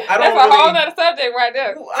don't. That's a whole other subject right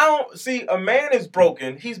there. I don't see a man is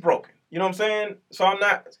broken. He's broken. You know what I'm saying? So I'm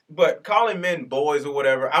not, but calling men boys or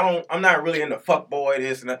whatever, I'm not really into fuck boy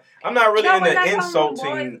this and that. I'm not really into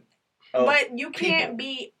insulting. But you can't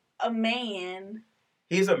be a man?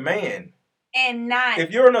 He's a man. And not.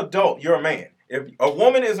 If you're an adult, you're a man. If a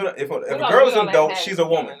woman is if a girl is an adult, she's a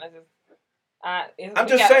woman. I'm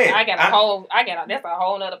just saying. That's a whole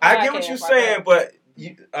nother podcast. I get what you're saying, but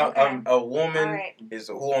a woman is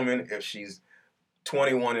a woman if she's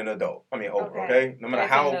 21 and adult. I mean, over, okay? No matter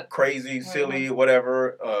how crazy, silly,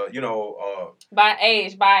 whatever, by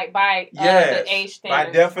age, by the age standards.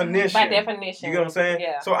 By definition. By definition. You get what I'm saying?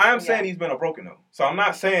 Yeah. So I'm saying he's been a broken though. So I'm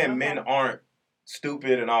not saying men aren't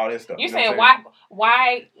stupid and all this stuff. You're saying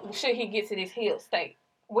why should he get to this healed state?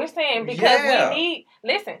 We're saying because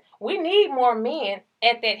we need more men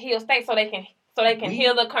at that healed state so they can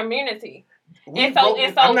heal the community.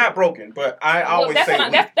 I'm not broken, but I always say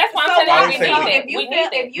that's why I'm telling you we need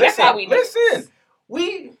that. That's how we listen.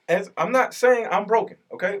 I'm not saying I'm broken,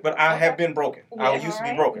 okay? But I have been broken. I used to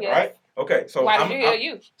be broken, right? Okay, so why did you heal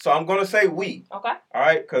you? So I'm gonna say we. Okay. All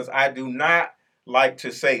right, because I do not like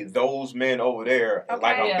to say those men over there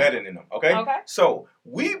like I'm better than them. Okay. Okay. So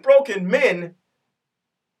we broken men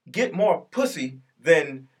get more pussy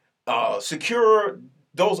than secure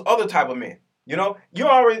those other type of men. You know,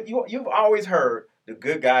 you've always heard the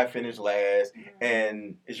good guy finish last,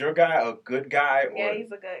 and is your guy a good guy? Yeah,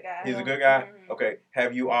 he's a good guy. He's a good guy? Mm-hmm. Okay.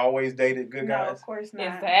 Have you always dated good guys? No, of course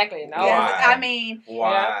not. Exactly. No. Yes, I mean,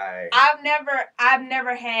 why? I've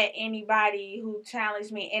never had anybody who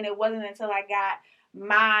challenged me, and it wasn't until I got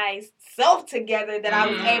myself together that I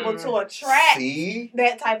was able to attract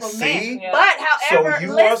that type of man. Yeah. But however, I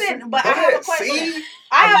have a question.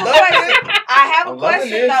 I have a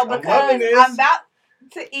question though, because I'm about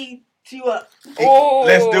to eat you up.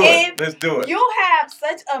 Let's do it. You have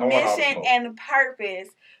such a mission and purpose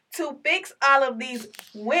to fix all of these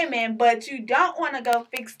women, but you don't want to go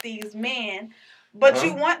fix these men. But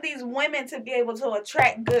you want these women to be able to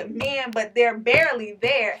attract good men, but they're barely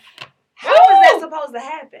there. How is that supposed to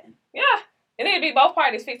happen? Yeah. It need to be both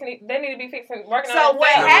parties fixing. They need to be working on themselves. So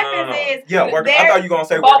what happens is... I thought you were going to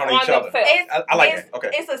say work on each other. I like that.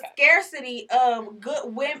 Okay. It's a scarcity of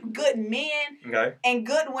good men and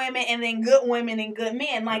good women, and then good women and good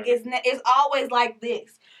men. Like, it's always like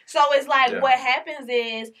this. So it's like what happens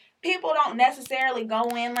is people don't necessarily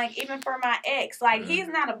go in, like, even for my ex, like, he's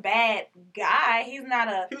not a bad guy. He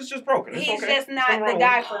was just broken. He's just not the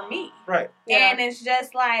guy for me. Right. And it's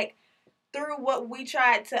just like... Through what we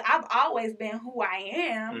tried to, I've always been who I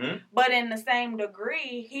am, but in the same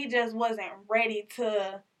degree, he just wasn't ready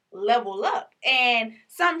to level up. And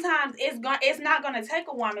sometimes it's not going to take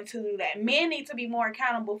a woman to do that. Men need to be more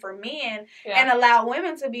accountable for men and allow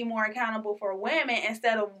women to be more accountable for women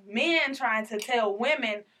instead of men trying to tell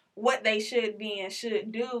women what they should be and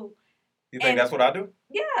should do. You think that's what I do?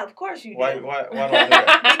 Yeah, of course you do. Why do I do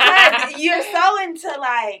that? Because you're so into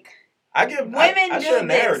like... Women do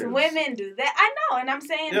this, women do that. I know, and I'm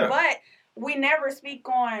saying, but we never speak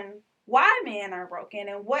on why men are broken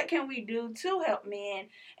and what can we do to help men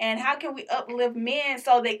and how can we uplift men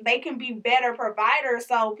so that they can be better providers.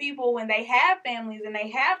 So people, when they have families and they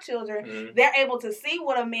have children, they're able to see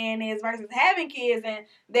what a man is versus having kids, and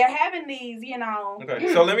they're having these,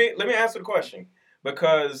 Okay, so let me answer the question,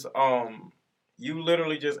 because you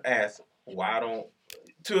literally just asked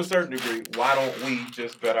to a certain degree, why don't we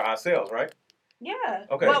just better ourselves, right? Yeah.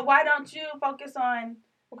 Okay. But why don't you focus on...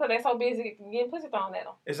 Because they're so busy getting pussy thrown at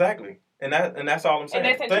them. Exactly. And that's all I'm saying.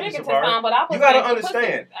 And that's you got to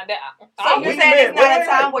understand. So you're saying it's not a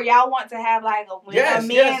time where y'all want to have like a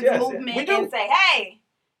men's movement and say, hey...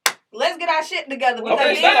 Let's get our shit together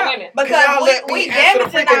because we damaging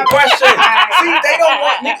our question. See, they don't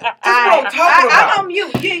want me. This is what I'm talking about. I'm on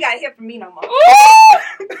mute. You ain't got to hear from me no more.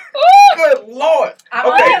 Good Lord. I'm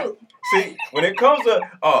on mute. See, when it comes to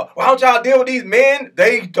why don't y'all deal with these men?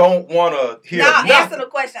 They don't want to hear nothing. Answer the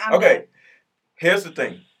question. Here's the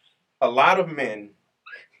thing. A lot of men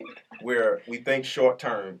where we think short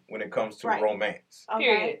term when it comes to romance. Okay.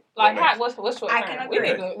 Period. Like, what's short term? I can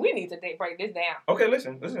agree. We need to break this down. Okay,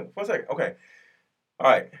 listen for a second. Okay. All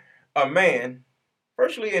right. A man,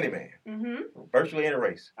 virtually any man, virtually any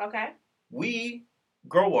race. Okay. We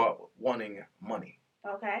grow up wanting money.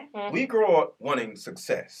 Okay. We grow up wanting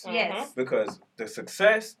success. Yes. Because the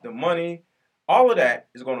success, the money, all of that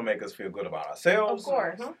is going to make us feel good about ourselves. Of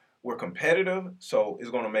course. We're competitive, so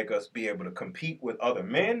it's going to make us be able to compete with other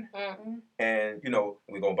men. And,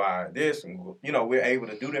 we're going to buy this, and, we're able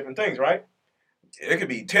to do different things, right? It could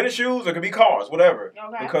be tennis shoes, it could be cars, whatever.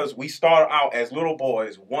 Okay. Because we start out as little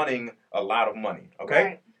boys wanting a lot of money, okay?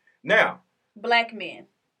 Right. Now. Black men.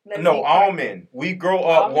 All men. We grow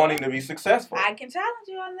up wanting to be successful. I can challenge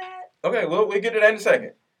you on that. Okay, we'll get to that in a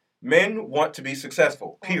second. Men want to be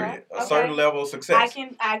successful. Period. A certain level of success.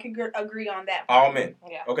 I can agree on that. All men.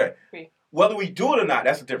 Yeah. Okay. Whether we do it or not,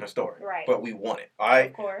 that's a different story. Right. But we want it. All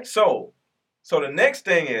right. Of course. So the next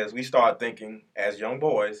thing is we start thinking as young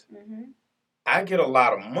boys. Mm-hmm. I get a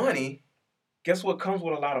lot of money. Guess what comes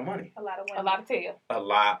with a lot of money? A lot of women. A lot of tail. A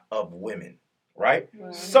lot of women. Right.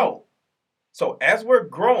 Mm-hmm. So as we're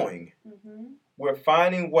growing. Mm-hmm. We're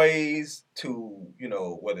finding ways to,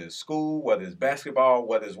 whether it's school, whether it's basketball,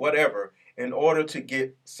 whether it's whatever, in order to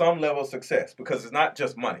get some level of success. Because it's not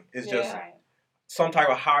just money. It's just some type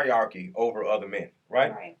of hierarchy over other men,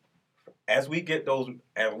 right? Right. As we get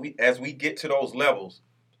to those levels,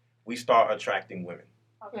 we start attracting women.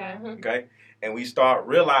 Okay. Okay? And we start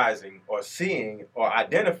realizing or seeing or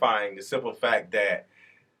identifying the simple fact that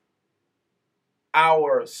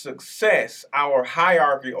our success, our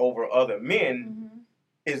hierarchy over other men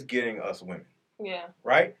is getting us women. Yeah.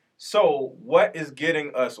 Right? So what is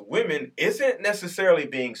getting us women isn't necessarily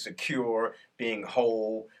being secure, being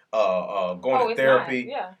whole, going to therapy.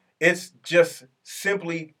 Not. Yeah. It's just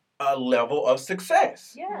simply a level of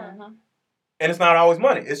success. Yeah. Mm-hmm. And it's not always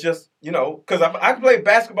money. It's just, because I can play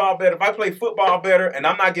basketball better. If I play football better and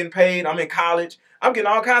I'm not getting paid, I'm in college, I'm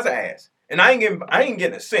getting all kinds of ass. And I ain't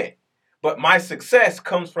getting a cent. But my success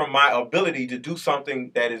comes from my ability to do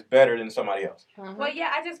something that is better than somebody else. Mm-hmm. Well,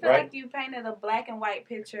 yeah, I just feel like you painted a black and white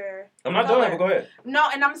picture. I'm not done, but go ahead. No,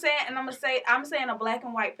 and I'm saying a black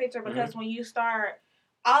and white picture because when you start,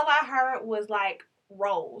 all I heard was like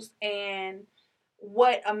roles and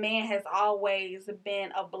what a man has always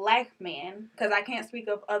been a black man. Because I can't speak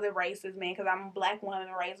of other races, man, because I'm a black woman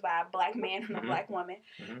raised by a black man and a black woman.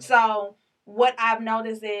 Mm-hmm. So what I've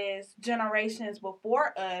noticed is generations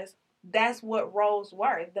before us, that's what roles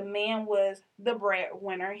were. The man was the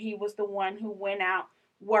breadwinner. He was the one who went out,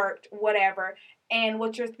 worked, whatever. And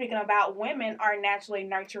what you're speaking about, women are naturally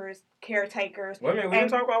nurturers, caretakers. Wait a minute, we didn't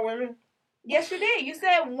talk about women? Yes, you did. You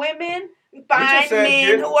said women find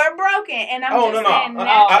men who are broken. And I'm saying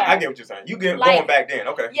I get what you're saying. You get going back then.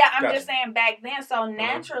 Okay. Yeah, I'm just saying back then. So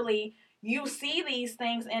naturally, you see these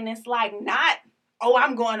things and it's like not... Oh,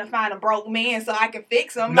 I'm going to find a broke man so I can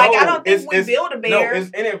fix him. No, I don't think we build a bear. No,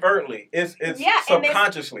 it's inadvertently. It's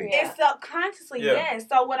subconsciously. It's subconsciously, yes.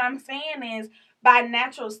 So what I'm saying is, by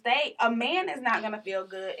natural state, a man is not going to feel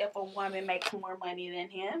good if a woman makes more money than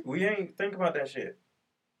him. We ain't think about that shit.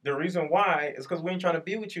 The reason why is because we ain't trying to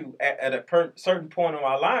be with you at a certain point in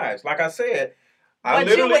our lives. Like I said, but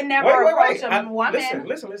you would never approach a woman.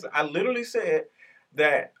 Listen. I literally said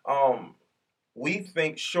that we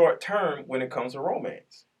think short term when it comes to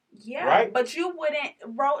romance. Yeah, right? But you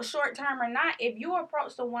wouldn't, short term or not, if you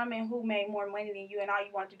approached a woman who made more money than you and all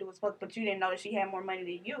you wanted to do was fuck, but you didn't know that she had more money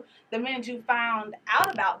than you, the minute you found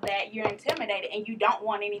out about that, you're intimidated and you don't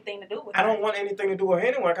want anything to do with her. I don't want anything to do with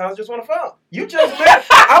anyone because I just want to fuck. You just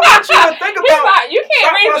I want you to think about... You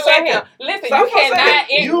can't reason with him. Listen, you cannot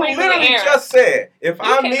You literally just said, if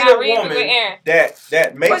I meet a woman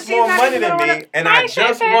that makes more money than me and I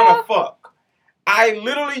just want to fuck, I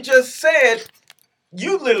literally just said...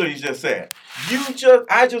 You literally just said,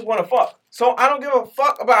 I just want to fuck. So I don't give a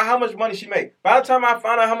fuck about how much money she make. By the time I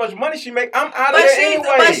find out how much money she make, I'm out of there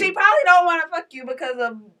anyway. But she probably don't want to fuck you because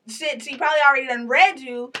of shit. She probably already done read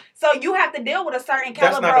you. So you have to deal with a certain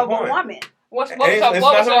caliber of a woman. There's nothing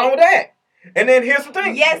wrong with that. And then here's the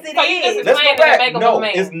thing. Yes, it is. Let's go back. No,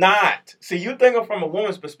 it's not. See, you thinking from a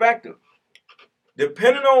woman's perspective.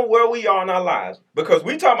 Depending on where we are in our lives, because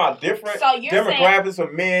we talking about different demographics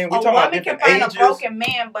of men, we talking about different ages. A woman can find a broken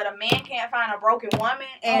man, but a man can't find a broken woman.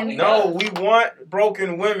 And no, we want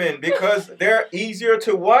broken women because they're easier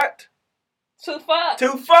to what? To fuck.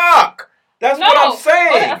 To fuck. That's what I'm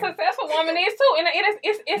saying. But a successful woman is too, and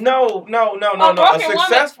it's no. A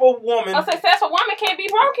successful woman. A successful woman can't be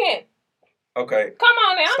broken. Okay. Come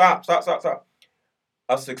on now. Stop.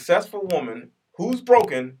 A successful woman who's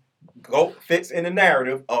broken. Fits in the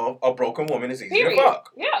narrative of a broken woman is easy to fuck.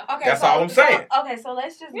 Yeah. Okay. That's all I'm saying. So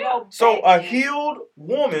let's just go back. So a healed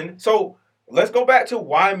woman. So let's go back to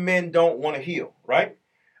why men don't want to heal, right?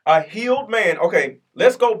 A healed man. Okay,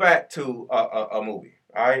 let's go back to a movie.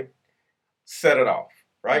 All right, Set It Off.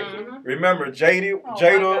 Right. Mm-hmm. Remember,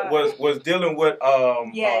 Jada was dealing with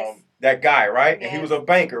that guy, right? Yes. And he was a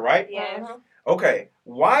banker, right? Yes. Okay.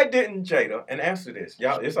 Why didn't Jada, and answer this,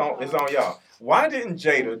 y'all, it's on y'all. Why didn't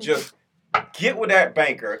Jada just get with that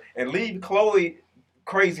banker and leave Chloe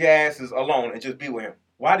crazy asses alone and just be with him?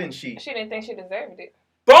 Why didn't she? She didn't think she deserved it.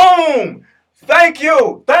 Boom! Thank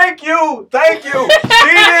you! She didn't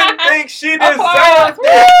think she deserved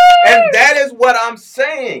it. And that is what I'm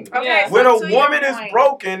saying. Okay, when a woman is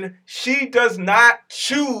broken, she does not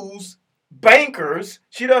choose bankers.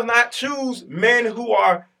 She does not choose men who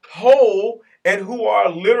are whole and who are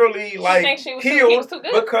literally like healed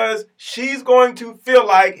because she's going to feel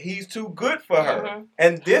like he's too good for her.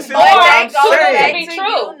 And this is what I'm saying.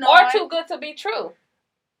 Or too good to be true.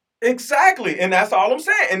 Exactly. And that's all I'm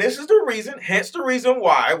saying. And this is the reason, hence the reason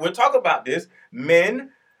why we're talking about this.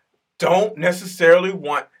 Men don't necessarily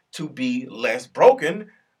want to be less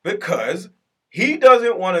broken because he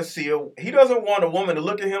doesn't want a woman to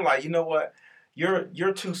look at him like, you know what?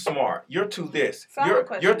 You're too smart. You're too this.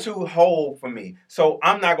 You're too whole for me. So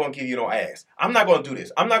I'm not gonna give you no ass. I'm not gonna do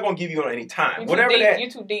this. I'm not gonna give you any time. You're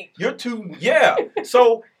too deep. You're too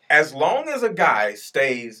So as long as a guy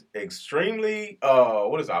stays extremely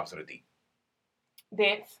what is the opposite of deep?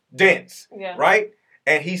 Dense. Yeah. Right?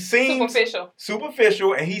 And he seems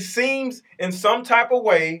superficial and he seems in some type of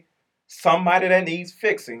way somebody that needs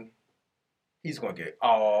fixing. He's going to get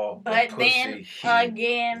all the pussy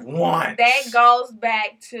that goes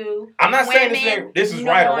back to I'm not saying this is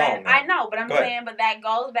right or wrong. I know, but I'm saying, but that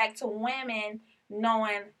goes back to women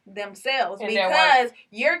knowing themselves because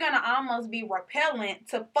you're going to almost be repellent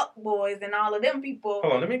to fuckboys and all of them people.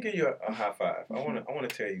 Hold on, let me give you a high five. I want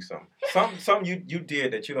to tell you something. Something you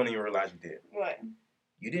did that you don't even realize you did. What?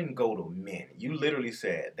 You didn't go to men. You literally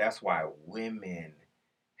said that's why women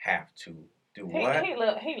have to do what? He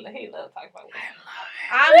love talking about women.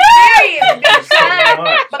 I'm serious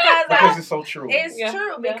because it's so true. It's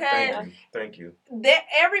true because thank you. That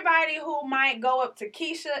everybody who might go up to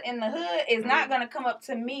Keisha in the hood is not going to come up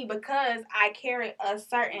to me because I carry a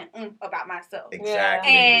certain oomph about myself.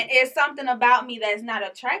 Exactly. And it's something about me that's not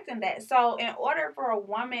attracting that. So in order for a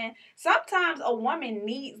woman, sometimes a woman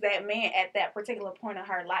needs that man at that particular point in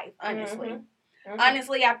her life, honestly.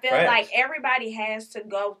 Honestly, I feel like everybody has to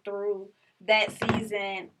go through that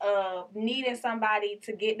season of needing somebody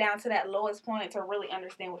to get down to that lowest point to really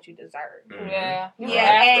understand what you deserve. Yeah.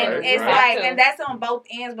 And it's like, and that's on both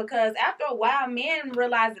ends because after a while, men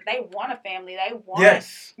realize that they want a family. They want,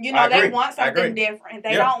 they want something different.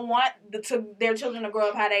 They don't want their children to grow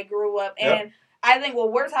up how they grew up. And I think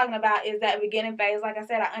what we're talking about is that beginning phase. Like I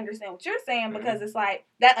said, I understand what you're saying because it's like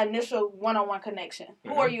that initial one-on-one connection.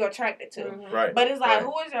 Who are you attracted to? Right. But it's like,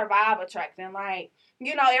 who is your vibe attracting? Like,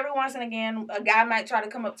 you know, every once and again, a guy might try to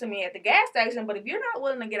come up to me at the gas station, but if you're not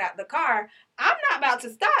willing to get out the car, I'm not about to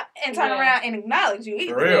stop and turn around and acknowledge you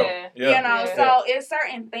either. For real. You know, so it's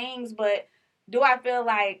certain things, but do I feel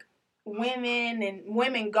like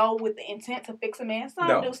women go with the intent to fix a man?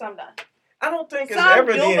 Some do, some don't. I don't think it's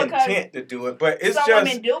ever the intent to do it, but it's some just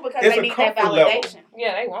women do because they need that validation. Level.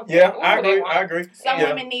 Yeah, they want that. Yeah, I agree. Some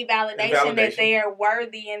women need validation that they're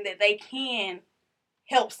worthy and that they can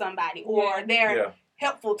help somebody or they're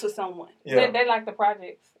helpful to someone. Yeah. They like the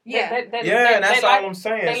projects. And that's all I'm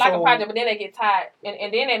saying. They like a project, but then they get tired.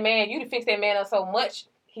 And then that man, you fix that man up so much,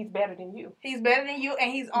 he's better than you. He's better than you,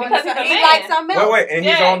 and he's on he's like something else. Wait, and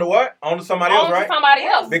he's on to what? On to somebody else, right? On to somebody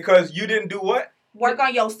else. Because you didn't do what? Work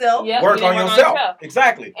on yourself. Yep, work on yourself.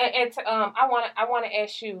 Exactly. And I want to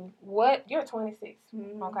ask you, what you're 26,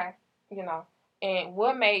 okay? You know, and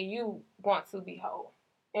what made you want to be whole?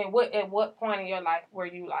 And at what point in your life were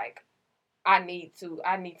you like, I need to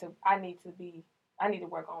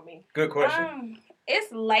work on me? Good question.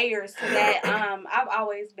 It's layers to that. I've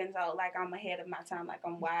always been told like I'm ahead of my time, like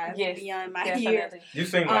I'm wise beyond my years. You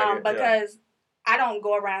seem like it. Because I don't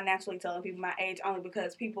go around naturally telling people my age only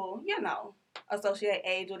because people, associate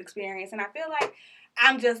age with experience. And I feel like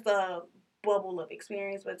I'm just a bubble of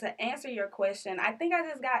experience. But to answer your question, I think I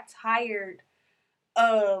just got tired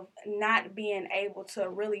of not being able to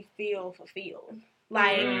really feel fulfilled.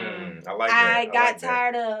 Like, I got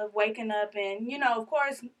tired of waking up and, of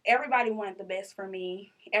course, everybody wanted the best for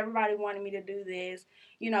me. Everybody wanted me to do this,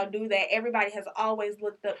 do that. Everybody has always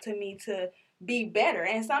looked up to me to be better.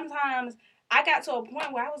 And sometimes I got to a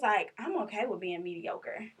point where I was like, I'm okay with being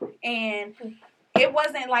mediocre. And it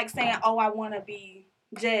wasn't like saying, oh, I want to be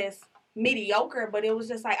just mediocre, but it was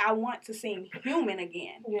just like I want to seem human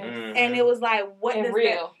again. And it was like, what does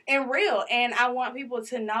that in real? And I want people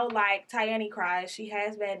to know, like, Tyani cries, she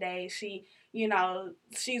has bad days, she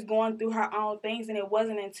she's going through her own things, and it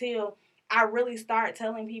wasn't until I really started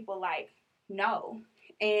telling people like no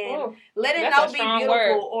and letting no be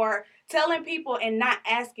beautiful or telling people and not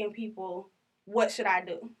asking people what should I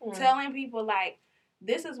do, telling people like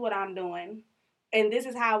this is what I'm doing and this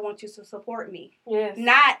is how I want you to support me.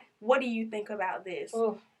 Not what do you think about this?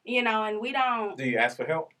 And we don't. Do you ask for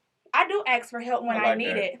help? I do ask for help when I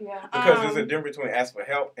need it. Yeah. Because there's a difference between ask for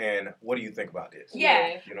help and what do you think about this?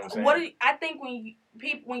 Yeah. You know what I'm saying? I think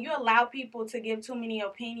when you allow people to give too many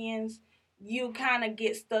opinions, you kind of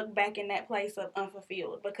get stuck back in that place of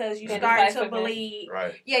unfulfilled because you start to believe,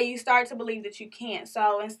 you start to believe that you can't.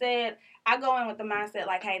 So instead, I go in with the mindset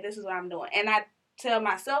like, hey, this is what I'm doing. And I tell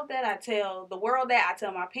myself that, I tell the world that, I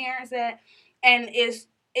tell my parents that, and it's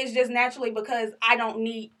just naturally because I don't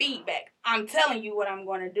need feedback. I'm telling you what I'm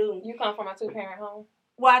going to do. You come from a 2-parent home?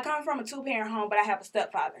 Well, I come from a 2-parent home, but I have a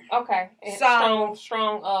stepfather. Okay. And so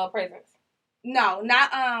strong presence. No,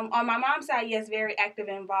 not on my mom's side. Yes, very active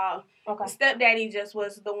and involved. Okay. Stepdaddy just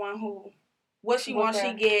was the one who, what she wants,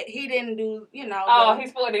 she get. He didn't do, he's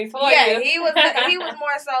for it. Yeah, he was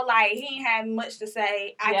more so like he ain't had much to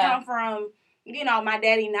say. I come from, my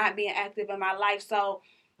daddy not being active in my life, so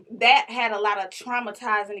that had a lot of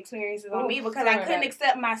traumatizing experiences on me because I couldn't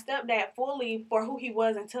accept my stepdad fully for who he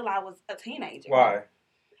was until I was a teenager. Why?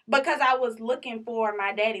 Because I was looking for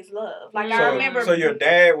my daddy's love. Like I remember. So your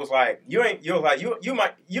dad was like, you're not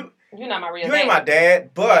my real dad. You ain't my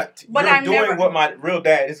dad, but you're doing what my real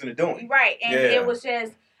dad isn't doing. Right, and it was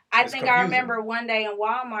just. I I remember one day in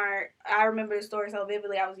Walmart, I remember the story so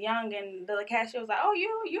vividly. I was young, and the cashier was like, "Oh,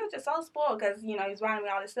 you're just so spoiled," because he was buying me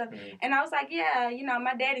all this stuff. Mm. And I was like, "Yeah,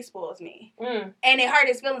 my daddy spoils me," and it hurt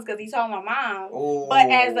his feelings because he told my mom. Ooh.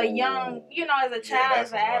 But as a young, as a child,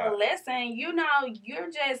 as an adolescent,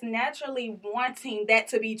 you're just naturally wanting that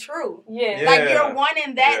to be true. Yeah, like you're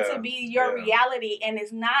wanting that to be your reality, and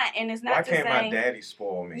it's not. And it's not. Why can't my daddy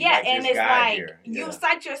spoil me? Yeah, and it's like you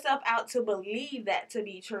psych yourself out to believe that to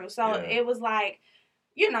be true. So it was like,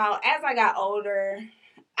 as I got older,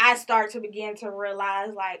 I start to begin to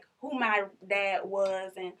realize like who my dad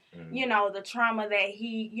was and, the trauma that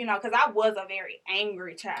he, because I was a very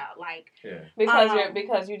angry child. Like,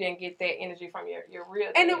 because you didn't get that energy from your real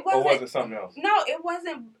dad. And it wasn't, or was it something else? No, it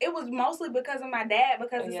wasn't. It was mostly because of my dad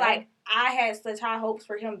because it's like I had such high hopes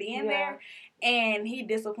for him being there. And he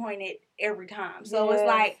disappointed every time. So it's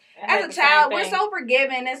like, as a child, we're so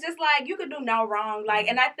forgiving. It's just like, you could do no wrong. Like,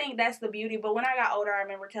 and I think that's the beauty. But when I got older, I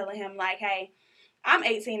remember telling him, like, hey, I'm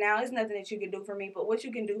 18 now. There's nothing that you can do for me. But what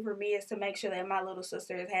you can do for me is to make sure that my little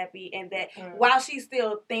sister is happy. And that while she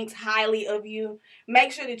still thinks highly of you,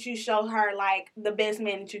 make sure that you show her, like, the best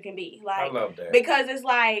man that you can be. Like, I love that. Because it's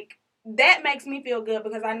like, that makes me feel good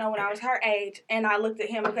because I know when I was her age and I looked at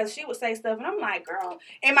him because she would say stuff and I'm like, girl,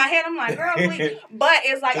 in my head I'm like, girl, please. But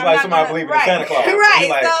it's like, I'm like somebody believing in Santa Claus. Right.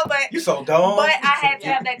 Like, so, but, you so dumb. But I had to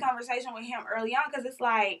have that conversation with him early on because it's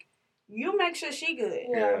like, you make sure she good.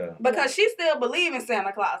 Yeah. Because she still believes in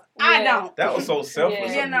Santa Claus. Yeah. I don't. That was so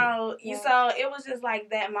selfless. You know, so it was just like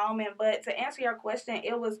that moment. But to answer your question,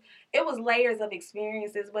 it was layers of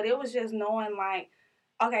experiences, but it was just knowing like,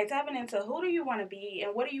 okay, tapping into who do you want to be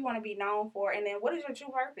and what do you want to be known for, and then what is your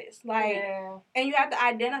true purpose? Like, and you have to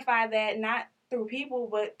identify that not through people,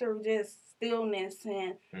 but through just stillness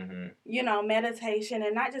and, meditation,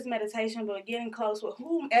 and not just meditation, but getting close with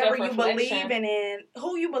whomever you believe in,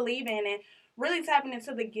 who you believe in, and really tapping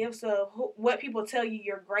into the gifts of what people tell you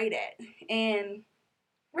you're great at, and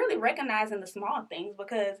really recognizing the small things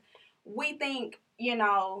because we think,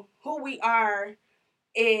 who we are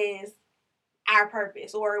is our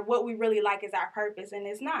purpose, or what we really like is our purpose, and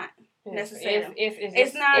it's not necessarily.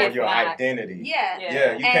 It's not. Or your identity.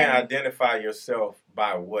 Yeah. You can't identify yourself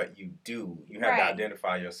by what you do. You have to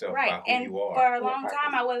identify yourself by who you are. For a long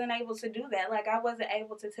time, I wasn't able to do that. Like, I wasn't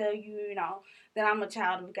able to tell you, that I'm a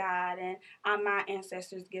child of God and I'm my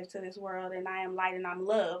ancestors' gift to this world, and I am light and I'm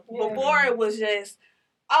love. Yeah. Before it was just,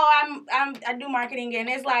 I do marketing, and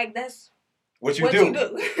it's like that's. What you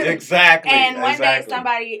do. Exactly. And one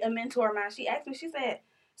day a mentor of mine, she asked me, she said,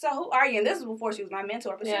 so who are you? And this was before she was my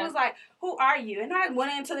mentor, but she was like, who are you? And I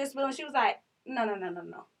went into this building, she was like, no.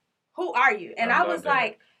 Who are you? And I was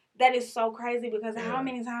like, that is so crazy because how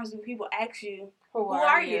many times do people ask you, who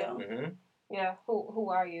are you? Mm-hmm. Yeah, who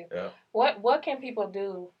are you? Yeah. What can people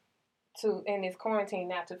do in this quarantine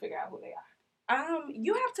now to figure out who they are?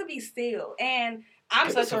 You have to be still, and I'm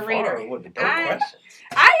such a reader. I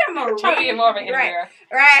am a reader.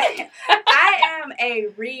 Right. I am a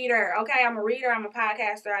reader. Okay, I'm a reader. I'm a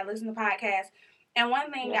podcaster. I listen to podcasts. And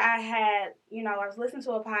one thing I had, I was listening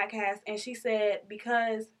to a podcast, and she said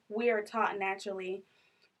because we are taught naturally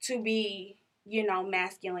to be,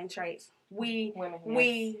 masculine traits.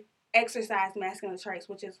 We exercise masculine traits,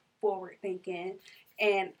 which is forward thinking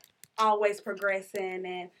and always progressing,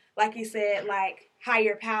 and like you said, like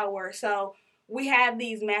higher power. So we have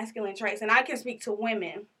these masculine traits, and I can speak to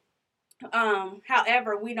women.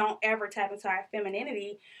 However, we don't ever tap into our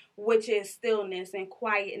femininity, which is stillness and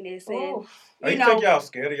quietness. And you think y'all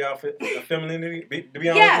scared of y'all femininity? To be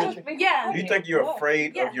honest with you? Yeah. Do you think you're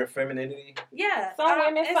afraid of your femininity? Yeah.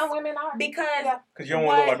 Some women are. Because you don't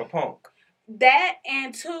want to look like a punk. That,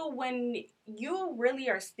 and two, when you really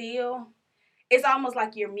are still, it's almost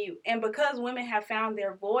like you're mute. And because women have found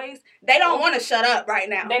their voice, they don't want to shut up right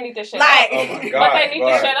now. They need to shut up. Oh my God. But they need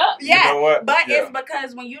to shut up. Yeah. You know what? But it's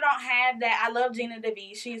because when you don't have that, I love Gina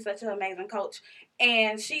DeVee. She's such an amazing coach.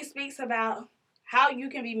 And she speaks about how you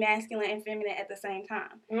can be masculine and feminine at the same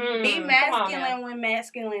time. Be masculine when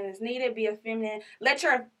masculine is needed. Be a feminine. Let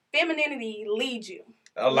your femininity lead you.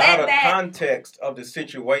 Allow the context of the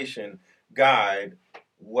situation guide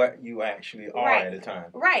what you actually are at a time.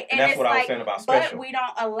 Right. And that's what I was saying about special. But we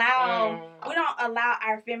don't allow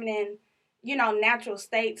our feminine, natural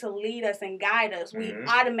state to lead us and guide us. We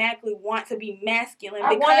automatically want to be masculine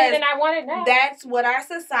because I want it now. That's what our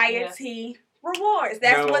society rewards.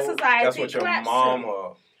 That's what society That's what your mom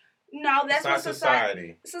or... No, that's what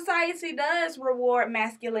society does reward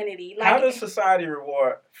masculinity. Like, how does society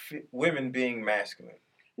reward women being masculine?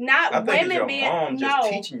 Not women being mom just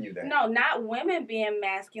teaching you that. No, not women being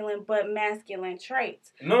masculine, but masculine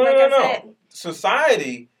traits. No.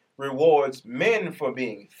 Society rewards men for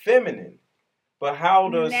being feminine, but how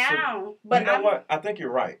does what? I think you're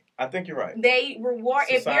right. They reward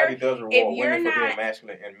society does reward women for being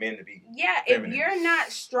masculine and men to be feminine. If you're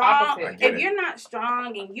not strong, you're not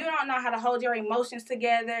strong and you don't know how to hold your emotions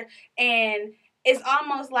together, and it's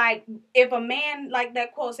almost like if a man, like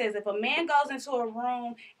that quote says, if a man goes into a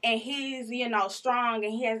room and he's, strong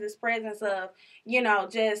and he has this presence of,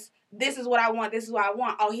 just this is what I want, this is what I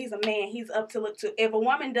want. Oh, he's a man. He's up to look to. If a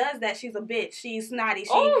woman does that, she's a bitch. She's snotty.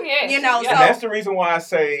 And that's the reason why I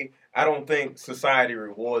say I don't think society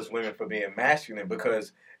rewards women for being masculine,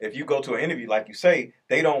 because if you go to an interview, like you say,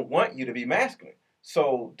 they don't want you to be masculine.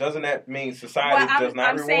 So doesn't that mean society does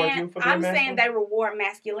not reward you for being masculine? I'm saying they reward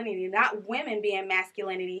masculinity, not women being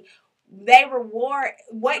masculinity. They reward,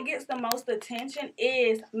 what gets the most attention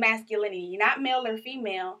is masculinity, not male or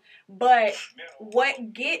female, but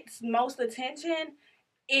what gets most attention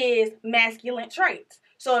is masculine traits.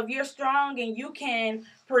 So if you're strong and you can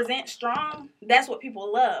present strong, that's what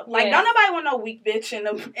people love. Like, don't nobody want no weak bitch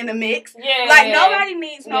in the mix. Nobody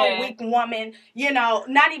needs no weak woman,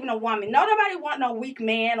 not even a woman. Nobody want no weak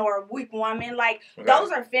man or a weak woman. Like,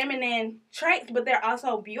 those are feminine traits, but they're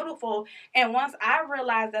also beautiful. And once I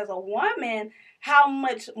realized as a woman how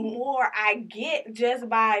much more I get just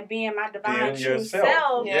by being my divine true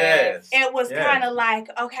self. Yes. It was kind of like,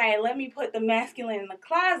 okay, let me put the masculine in the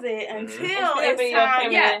closet until it's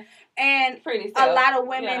time. Yeah. And a lot of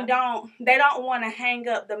women don't want to hang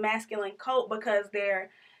up the masculine coat because they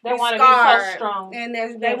want to be so strong, and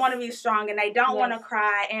they want to be strong, and they don't want to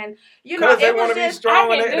cry, and because they want to be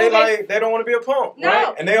strong, and they don't want to be a punk,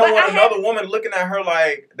 right? And they don't want another woman looking at her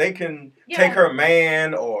like they can take her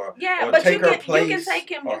man or take her place. You can take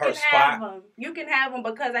him, you can have him, you can have him,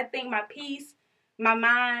 because I think my peace, my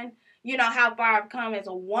mind, how far I've come as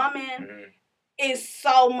a woman. Is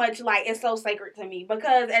so much like, it's so sacred to me,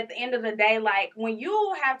 because at the end of the day, like, when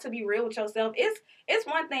you have to be real with yourself, it's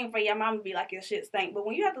one thing for your mom to be like, your shit stink, but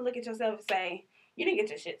when you have to look at yourself and say, you didn't get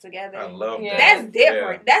your shit together, I love that. That's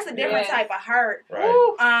different. That's a different type of hurt.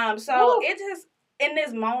 Right. It just, in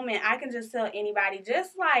this moment, I can just tell anybody,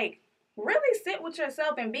 just like, really sit with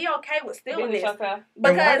yourself and be okay with stillness. Because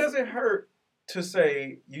why does it hurt to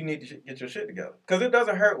say you need to get your shit together? Because it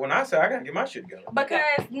doesn't hurt when I say I gotta get my shit together.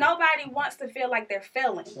 Because nobody wants to feel like they're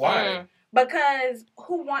failing. Why? Because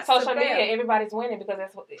who wants to fail? Social media, everybody's winning because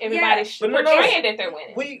that's what everybody's portraying that they're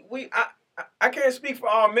winning. I can't speak for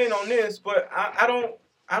all men on this, but I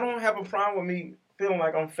don't have a problem with me feeling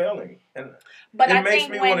like I'm failing, but it makes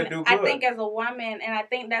me want to do good. I think as a woman, and I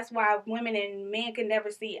think that's why women and men can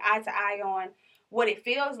never see eye to eye on what it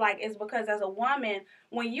feels like, is because as a woman,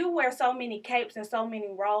 when you wear so many capes and so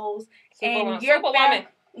many roles, when you're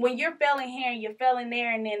failing here and you're failing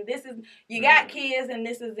there, and then you got kids and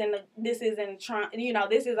this is in Trump,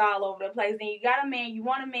 this is all over the place. Then you got a man, you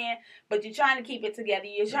want a man, but you're trying to keep it together.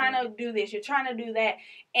 You're trying to do this, you're trying to do that,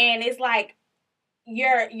 and it's like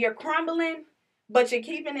you're crumbling, but you're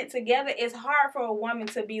keeping it together. It's hard for a woman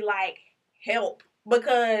to be like, help,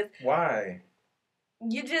 because why?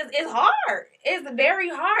 It's hard. It's very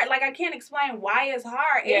hard. Like, I can't explain why it's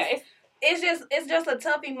hard. It's just a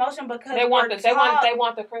tough emotion, because they want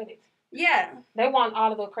the credit. Yeah. They want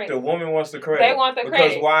all of the credit. The woman wants the credit. They want the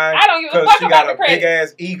credit. Because why? I don't give a fuck about the credit. Because she got a big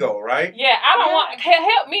ass ego, right? Yeah, I don't want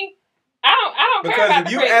help me. I don't care about the credit.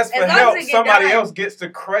 Because if you ask for help, somebody else gets the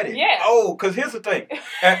credit. Yeah. Oh, because here's the thing,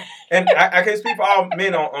 and I can't speak for all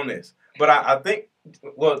men on this, but I think,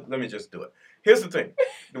 well, let me just do it. Here's the thing,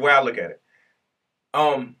 the way I look at it.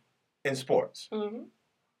 In sports,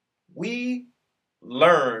 we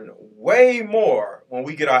learn way more when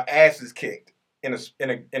we get our asses kicked in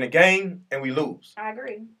a game and we lose. I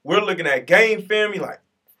agree. We're looking at game film. You're like,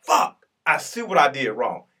 fuck, I see what I did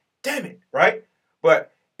wrong. Damn it, right?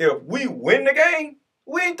 But if we win the game,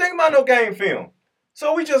 we ain't thinking about no game film.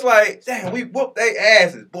 So we just like, damn, we whooped their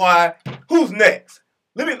asses, boy. Who's next?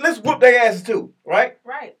 Let's whoop their asses too, right?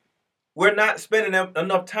 Right. We're not spending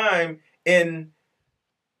enough time in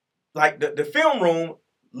like the film room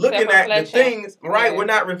looking at the things, right? Yeah. We're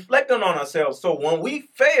not reflecting on ourselves. So when we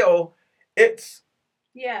fail, it's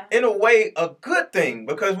in a way a good thing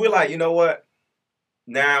because we're like, you know what?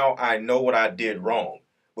 Now I know what I did wrong.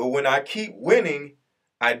 But when I keep winning,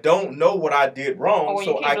 I don't know what I did wrong. Or when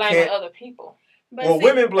so you keep I blaming can't. Other people. But well,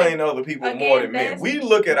 women blame other people more than men. We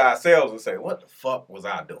look at ourselves and say, what the fuck was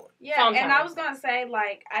I doing? Yeah, sometimes. And I was going to say,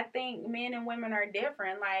 like, I think men and women are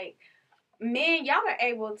different. Like, men, y'all are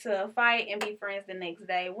able to fight and be friends the next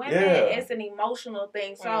day. Women, it's an emotional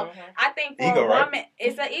thing. So I think for a woman,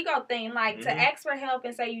 it's an ego thing. Like to ask for help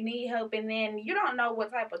and say you need help, and then you don't know what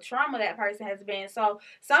type of trauma that person has been. So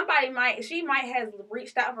she might have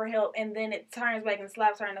reached out for help, and then it turns back and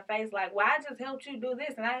slaps her in the face like, well, I just helped you do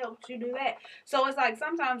this and I helped you do that. So it's like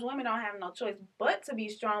sometimes women don't have no choice but to be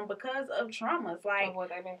strong because of traumas, like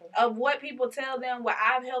of what people tell them. Well,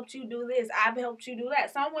 I've helped you do this, I've helped you do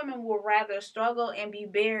that. Some women will rather struggle and be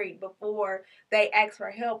buried before they ask for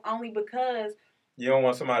help, only because you don't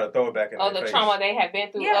want somebody to throw it back in their face. Of the trauma they have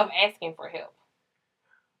been through of asking for help.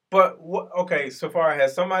 But okay, so far,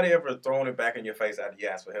 has somebody ever thrown it back in your face after you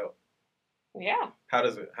asked for help? Yeah. How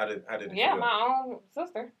did it feel? Yeah, my own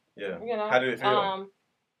sister. Yeah. You know. How did it feel?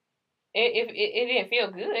 It didn't feel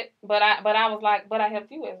good, but I was like, but I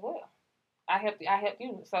helped you as well. I helped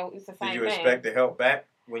you, so it's the same thing. Did you expect the help back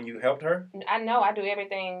when you helped her? I know I do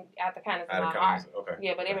everything out the kindness of my heart. Okay.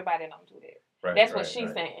 Yeah, but everybody don't do that. Right, that's what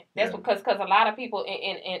she's saying. That's because a lot of people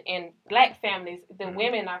in black families, the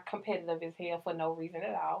women are competitive as hell for no reason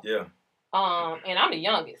at all. Yeah. And I'm the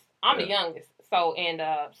youngest. The youngest. So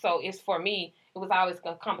so it's for me. It was always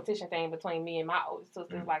a competition thing between me and my older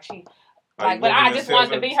sisters. Like but I just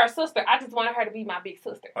wanted to be her sister. I just wanted her to be my big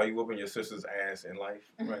sister. Are you whooping your sister's ass in life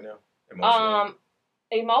right now?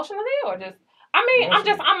 Emotionally or just. I mean,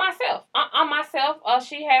 I'm myself. I'm myself.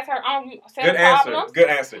 She has her own set of problems. Good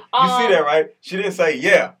answer. You see that, right? She didn't say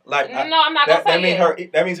yeah. Like no, I'm not gonna say yeah.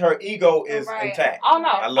 That means her ego is intact. Oh no,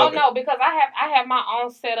 I love it. Because I have my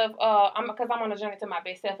own set of because I'm on a journey to my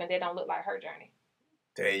best self, and they don't look like her journey.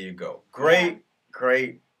 There you go. Great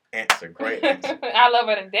answer. I love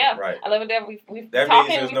her to death. Right. I love her to death. We that talking,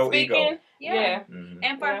 means there's no speaking. Ego. Yeah. Mm-hmm.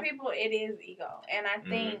 And for people, it is ego. And I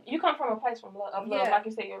think you come from a place of love, like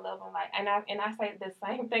you said, you're love and light. And I say the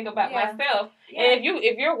same thing about myself. Yeah. And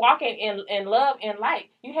if you're walking in love and light,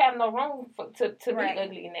 you have no room to be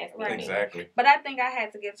ugly and nasty. Right. Exactly. But I think I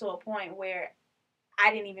had to get to a point where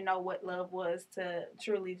I didn't even know what love was to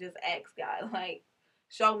truly just ask God, like,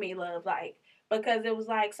 show me love, like. Because it was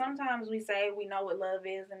like, sometimes we say we know what love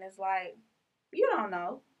is, and it's like, you don't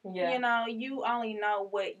know. Yeah. You know, you only know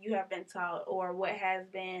what you have been taught or what has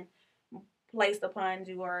been placed upon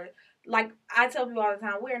you. Or, like, I tell people all the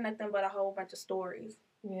time, we're nothing but a whole bunch of stories.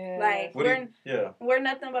 Yeah. Like, we're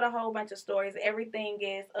nothing but a whole bunch of stories. Everything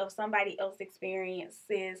is of somebody else's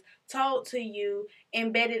experiences told to you,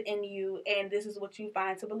 embedded in you, and this is what you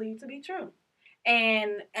find to believe to be true.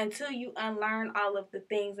 And until you unlearn all of the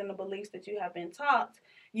things and the beliefs that you have been taught,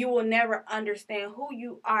 you will never understand who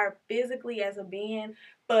you are physically as a being,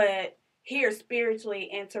 but here spiritually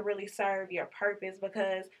and to really serve your purpose.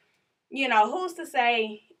 Because, you know, who's to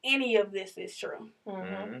say any of this is true?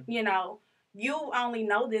 Mm-hmm. You know, you only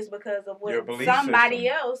know this because of what somebody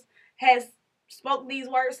else has spoke these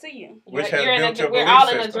words to you. Which has built your belief system. We're all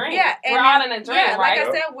in a dream. Yeah, we're all in a dream, right? Like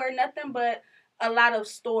I said, we're nothing but a lot of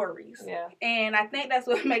stories. Yeah. And I think that's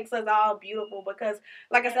what makes us all beautiful because,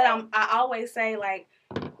 like I said, I always say, like,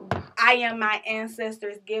 I am my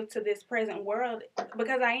ancestors' gift to this present world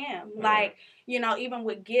because I am. Mm-hmm. Like, you know, even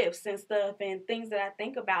with gifts and stuff and things that I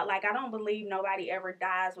think about, like, I don't believe nobody ever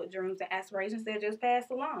dies with dreams and aspirations. They're just passed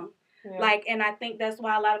along. Yeah. Like, and I think that's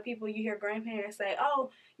why a lot of people, you hear grandparents say, oh,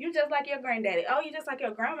 you just like your granddaddy. Oh, you just like your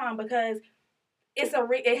grandma, because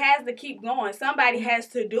it has to keep going. Somebody has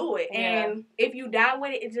to do it. Yeah. And if you die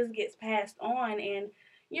with it, it just gets passed on. And,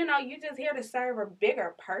 you know, you're just here to serve a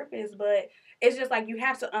bigger purpose. But it's just like you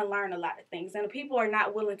have to unlearn a lot of things. And people are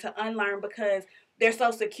not willing to unlearn because they're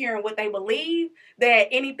so secure in what they believe that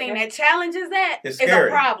anything that challenges that is a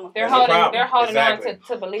problem. They're holding on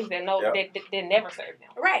to beliefs that that never serve them.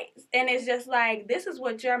 Right. And it's just like this is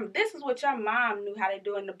what your mom knew how to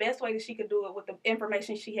do, and the best way that she could do it with the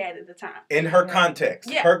information she had at the time. In her context.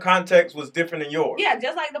 Yeah. Her context was different than yours. Yeah,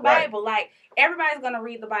 just like the Bible. Like everybody's gonna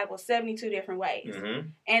read the Bible 72 different ways. Mm-hmm.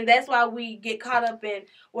 And that's why we get caught up in,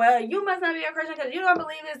 well, you must not be a Christian because you don't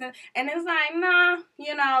believe this, and it's like, nah,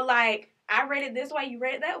 like I read it this way, you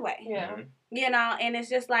read it that way. Yeah. And it's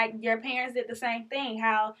just like your parents did the same thing.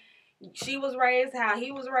 How she was raised, how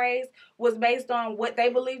he was raised, was based on what they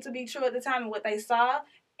believed to be true at the time and what they saw,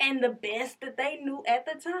 and the best that they knew at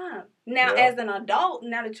the time. Now, as an adult,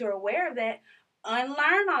 now that you're aware of that,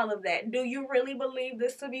 unlearn all of that. Do you really believe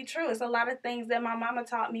this to be true? It's a lot of things that my mama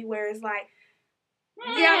taught me where it's like,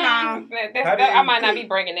 I might not be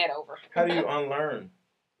bringing that over. How do you unlearn?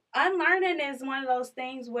 Unlearning is one of those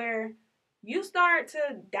things where you start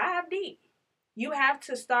to dive deep. You have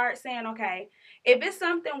to start saying, okay, if it's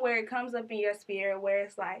something where it comes up in your spirit where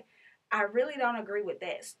it's like, I really don't agree with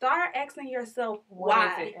that. Start asking yourself why.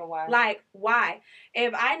 What is it and why? Like, why?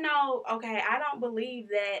 If I know, okay, I don't believe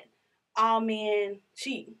that all men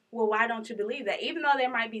cheat. Well, why don't you believe that? Even though there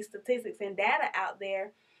might be statistics and data out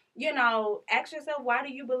there, ask yourself, why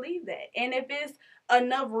do you believe that? And if it's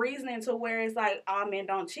enough reasoning to where it's like, all men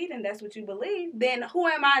don't cheat and that's what you believe, then who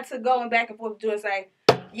am I to go back and forth to and say,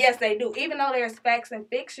 yes, they do, even though there's facts and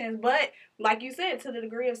fictions. But like you said, to the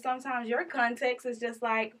degree of sometimes your context is just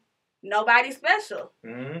like, nobody's special.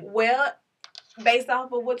 Mm-hmm. Well, based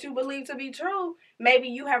off of what you believe to be true, maybe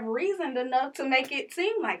you have reasoned enough to make it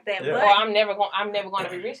seem like that. Yeah. But I'm never going to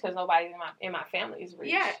be rich because nobody in my family is rich.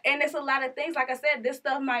 Yeah, and it's a lot of things. Like I said, this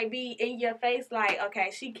stuff might be in your face. Like,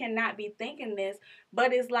 okay, she cannot be thinking this,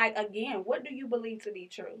 but it's like, again, what do you believe to be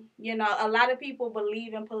true? A lot of people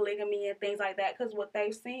believe in polygamy and things like that because what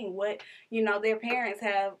they've seen, what their parents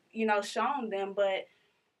have shown them, but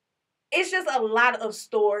it's just a lot of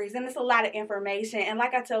stories and it's a lot of information. And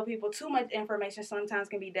like I tell people, too much information sometimes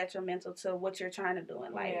can be detrimental to what you're trying to do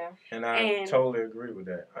in life. Yeah. And I totally agree with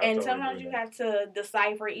that. Sometimes you have to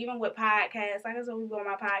decipher, even with podcasts. Like I said, we go on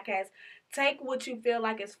my podcast. Take what you feel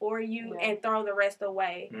like is for you and throw the rest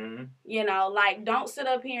away. Mm-hmm. Like don't sit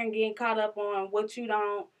up here and get caught up on what you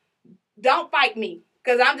don't fight me.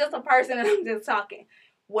 Because I'm just a person and I'm just talking.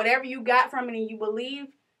 Whatever you got from it and you believe,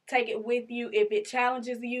 take it with you. If it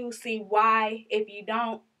challenges you, see why. If you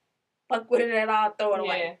don't, fuck with it at all, throw it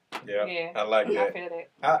away. Yeah. I like that. I feel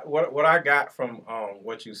that. What I got from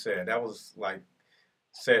what you said, that was like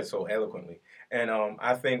said so eloquently. And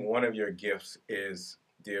I think one of your gifts is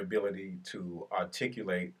the ability to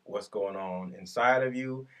articulate what's going on inside of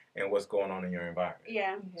you and what's going on in your environment.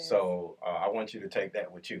 Yeah. So I want you to take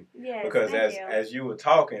that with you. Yeah. Because as you were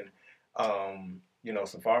talking,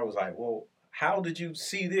 Safari was like, well, how did you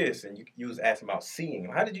see this? And you was asking about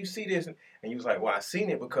seeing. How did you see this? And you was like, well, I seen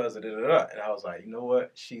it because of da-da-da. And I was like, you know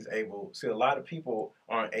what? She's able. See, a lot of people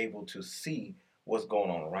aren't able to see what's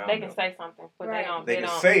going on around them. They can say something, but they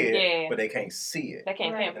can say it, but they can't see it. They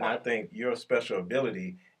can't pinpoint. And I think your special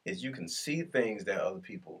ability is you can see things that other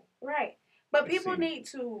people Right. But people need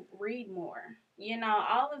to read more.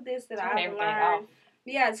 All of this that I've learned.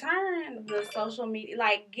 Yeah, turn the social media,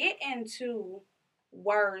 like get into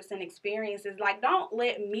words and experiences. Like, don't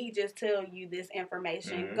let me just tell you this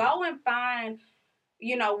information. Mm-hmm. Go and find,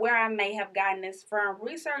 where I may have gotten this from.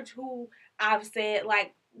 Research who I've said,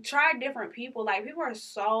 like, try different people. Like, people are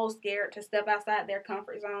so scared to step outside their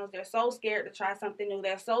comfort zones. They're so scared to try something new.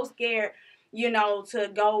 They're so scared,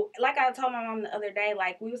 to go. Like I told my mom the other day,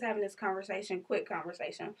 like, we was having this quick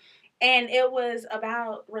conversation. And it was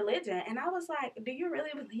about religion. And I was like, do you really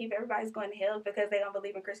believe everybody's going to hell because they don't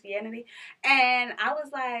believe in Christianity? And I was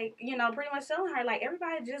like, pretty much telling her, like,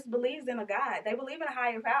 everybody just believes in a God. They believe in a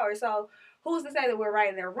higher power. So who's to say that we're right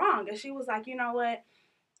and they're wrong? And she was like, you know what?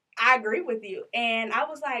 I agree with you. And I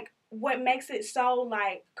was like, what makes it so,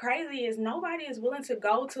 like, crazy is nobody is willing to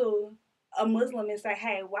go to a Muslim and say,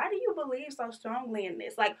 hey, why do you believe so strongly in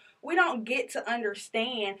this? Like, we don't get to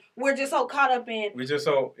understand. We're just so caught up in.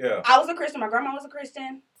 I was a Christian. My grandma was a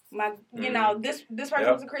Christian. My, this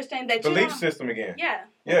person was a Christian. That belief system again. Yeah.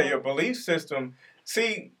 Yeah, your belief system.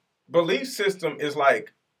 See, belief system is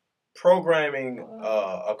like programming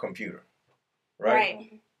a computer,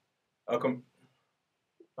 right?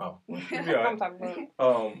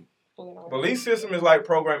 Belief system is like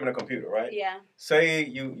programming a computer, right? Yeah. Say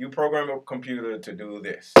you program a computer to do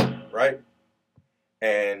this, right?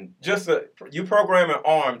 And you program an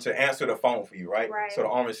arm to answer the phone for you, right? Right. So the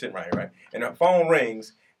arm is sitting right here, right? And the phone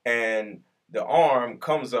rings and the arm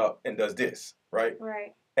comes up and does this, right?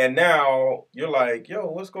 Right. And now you're like, yo,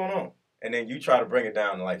 what's going on? And then you try to bring it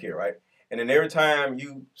down like here, right? And then every time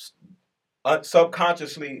you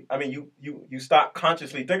subconsciously, you stop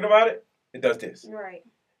consciously thinking about it, it does this. Right.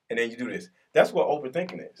 And then you do this. That's what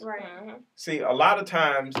overthinking is. Right. Mm-hmm. See, a lot of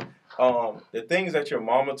times, the things that your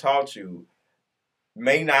mama taught you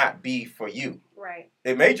may not be for you. Right.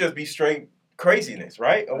 It may just be straight craziness,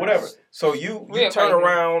 right? Or whatever. So you turn crazy.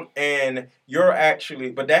 around and you're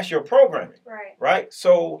actually, but that's your programming. Right. Right?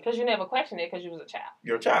 So. Because you never questioned it because you was a child.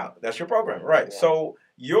 You're a child. That's your programming. Right. Yeah. So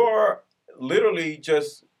you're literally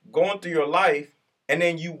just going through your life and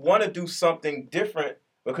then you want to do something different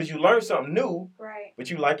because you learned something new. Right.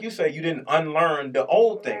 But like you say, you didn't unlearn the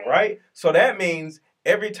old thing, Right. right? So that means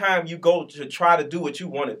every time you go to try to do what you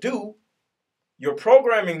want to do, your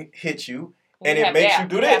programming hits you and it makes you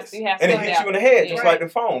do this. And it hits you in the head, just like the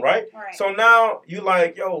phone, right? Right. So now you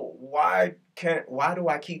like, yo, why do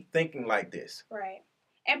I keep thinking like this? Right.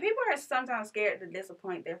 And people are sometimes scared to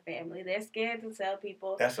disappoint their family. They're scared to tell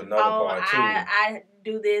people, that's another part too. I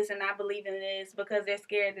do this and I believe in this because they're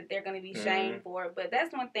scared that they're going to be shamed for it. But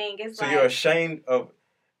that's one thing. It's so you're ashamed of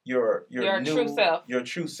your true self. Your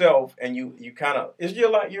true self, and you kind of it's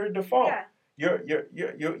your default. Yeah.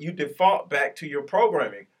 You default back to your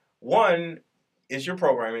programming. One is your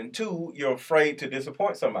programming. Two, you're afraid to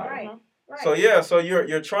disappoint somebody. Right. Right. So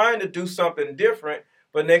you're trying to do something different.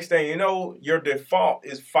 But next thing you know, your default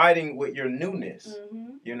is fighting with your newness,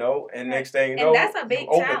 you know? And next thing you know, that's a big you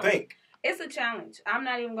challenge. overthink. It's a challenge. I'm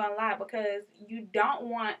not even going to lie because you don't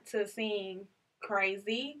want to seem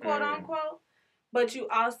crazy, quote unquote. But you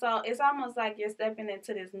also, it's almost like you're stepping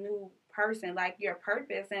into this new person, like your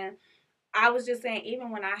purpose. And I was just saying,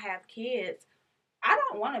 even when I have kids, I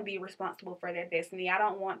don't want to be responsible for their destiny. I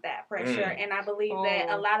don't want that pressure. And I believe that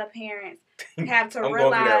a lot of parents have to I'm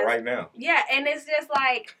realize. going through that right now. Yeah, and it's just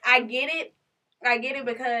like, I get it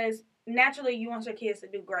because naturally you want your kids to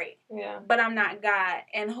do great. Yeah. But I'm not God.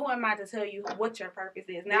 And who am I to tell you what your purpose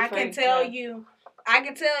is? Now, I can tell you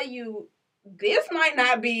this might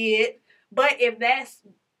not be it, but if that's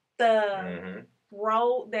the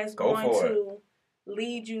road that's going to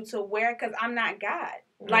lead you to where, because I'm not God.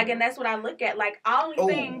 Like, and that's what I look at. Like, only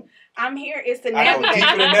thing I'm here is to navigate. I go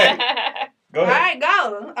deeper than that. Go ahead. All right,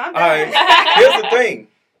 go. I'm done. All right. Here's the thing.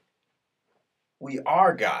 We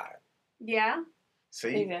are God. Yeah.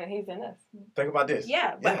 See? He's in us. Think about this.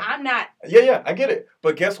 Yeah, but I'm not. Yeah, I get it.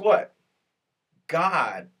 But guess what?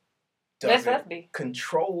 God doesn't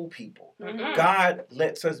control people. Mm-hmm. God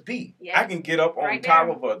lets us be. Yes. I can get up on top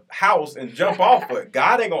of a house and jump off, but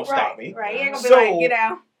God ain't going to stop me. Right, he ain't going to be like, get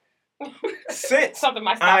out. Since I'm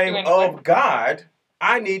of God,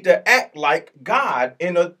 I need to act like God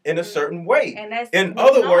in a certain way. And that's in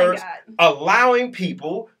other words, allowing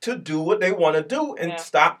people to do what they want to do and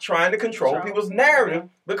stop trying to control people's narrative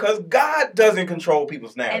because God doesn't control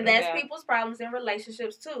people's narrative. And that's people's problems in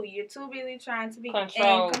relationships too. You're too busy trying to be in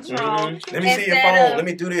control. Let me see your phone. Let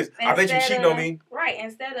me do this. I bet you cheating on me. Right.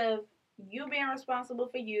 Instead of you being responsible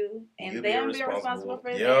for you and them being responsible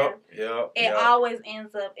for them. It always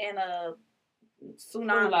ends up in a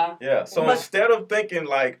tsunami. Yeah. So instead of thinking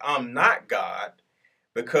like I'm not God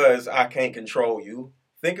because I can't control you,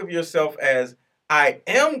 think of yourself as I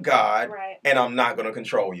am God and I'm not going to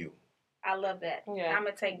control you. I love that. Yeah. I'm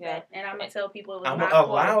going to take that and I'm going to tell people I'm going to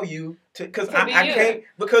allow you to, because I can't,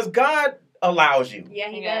 because God allows you. Yeah,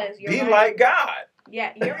 he does. You're Be like God.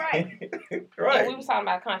 Yeah, you're right. Right. And we were talking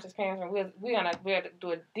about conscious parenting. We're gonna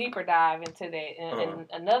do a deeper dive into that in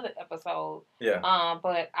another episode. Yeah.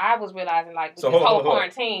 But I was realizing like with this whole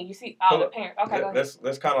quarantine, you see all the parents. Okay, go ahead.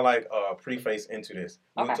 Let's kind of like preface into this.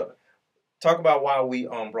 Okay. Talk about why we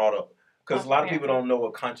brought up because a lot of people don't know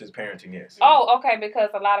what conscious parenting is. Oh, okay.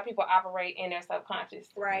 Because a lot of people operate in their subconscious,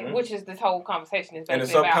 right? Mm-hmm. Which is this whole conversation is. And the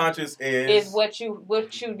subconscious is what you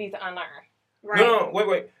need to unlearn. Right. No,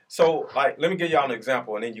 wait. So, like, let me give y'all an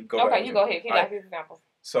example, and then you go. Okay, you go ahead. He got his examples.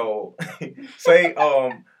 So, say,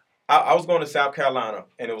 I was going to South Carolina,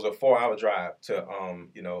 and it was a 4-hour drive to,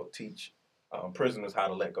 teach prisoners how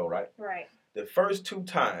to let go. Right. Right. The first 2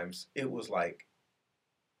 times, it was like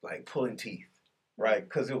pulling teeth, right?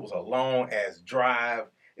 Because it was a long ass drive.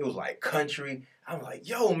 It was like country. I'm like,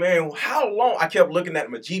 yo, man, how long? I kept looking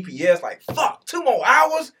at my GPS, like, fuck, 2 more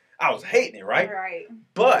hours. I was hating it, right? Right.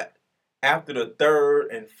 But after the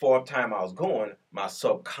 3rd and 4th time I was going, my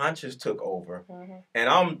subconscious took over. Mm-hmm. And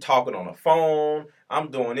I'm talking on the phone.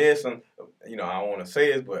 I'm doing this. And, I don't want to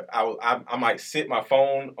say this, but I might sit my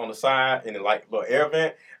phone on the side in the little air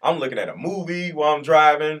vent. I'm looking at a movie while I'm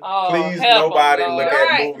driving. Please, nobody look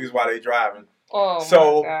at movies while they're driving. Oh,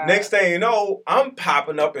 so next thing you know, I'm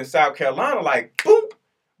popping up in South Carolina like, boom.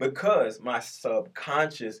 because my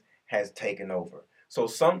subconscious has taken over. So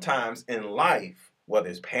sometimes in life, whether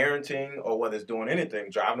it's parenting or whether it's doing anything,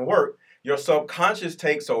 driving to work, your subconscious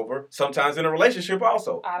takes over. Sometimes in a relationship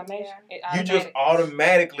also. Automation. You just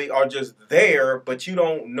automatically are just there, but you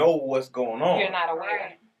don't know what's going on. You're not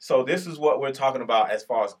aware. So this is what we're talking about as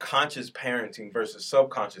far as conscious parenting versus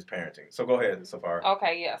subconscious parenting. So go ahead, Safari.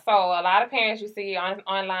 Okay, yeah. So a lot of parents you see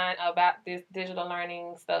online about this digital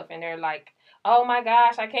learning stuff, and they're like, oh my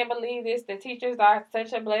gosh, I can't believe this. The teachers are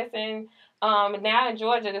such a blessing. Now in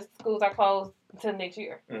Georgia, the schools are closed until next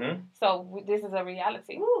year. Mm-hmm. So this is a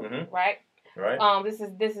reality, right? Right.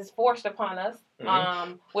 This is forced upon us.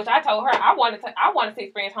 Which I told her I wanted to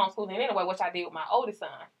experience homeschooling anyway, which I did with my oldest son.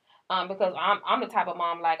 Because I'm the type of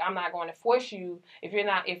mom, like, I'm not going to force you if you're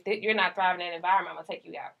not thriving in an environment. I'm gonna take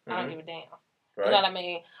you out. I don't give a damn. Right. You know what I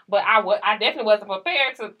mean? But I definitely wasn't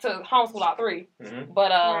prepared to homeschool all three.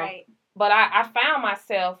 But but I found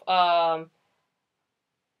myself I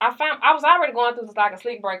was already going through like a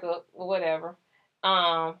sleep breakup or whatever.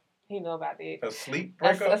 You know about that. A sleep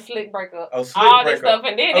breakup? A sleep breakup. Oh, sleep all breakup. This stuff.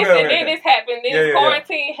 And then this happened. Then this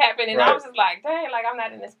quarantine happened. And I was just like, dang, like I'm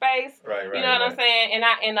not in the space. Right. You know what I'm saying? And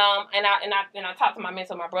I talked to my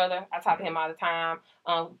mentor, my brother. I talk to him all the time.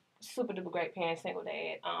 Super duper great parent, single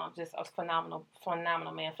dad. Just a phenomenal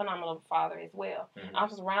man, phenomenal father as well. I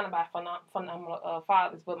was surrounded by phenomenal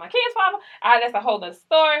fathers. But my kid's father, that's a whole other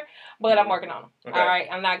story. But I'm working on him. Okay. All right.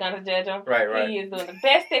 I'm not gonna judge him. Right. He is doing the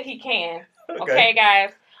best that he can. Okay,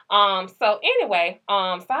 guys. So anyway,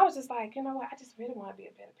 so I was just like, you know what? I just really want to be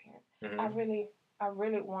a better parent. I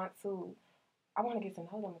really want to. I want to get to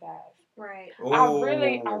know them guys. Right. Ooh,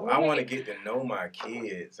 I want to get to know my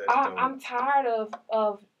kids. I'm tired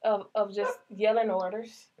of just yelling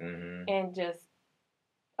orders and just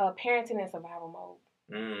parenting in survival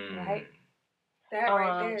mode. Right. That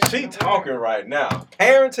right there. She talking right now.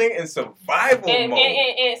 Parenting in survival mode.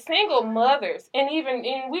 And single mothers. And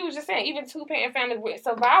we was just saying, even two-parent families with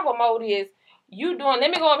survival mode is you doing, let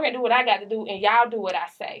me go over here and do what I got to do, and y'all do what I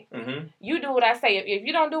say. You do what I say. If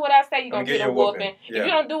you don't do what I say, you're going to get a whooping. Yeah. If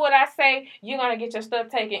you don't do what I say, you're going to get your stuff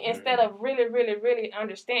taken. Instead of really, really, really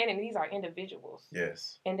understanding these are individuals.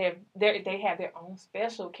 Yes. And they have their own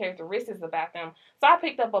special characteristics about them. So I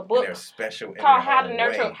picked up a book called How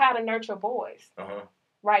to Nurture Boys.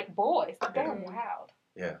 Right? Boys. They're wild.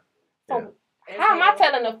 Yeah. So how am I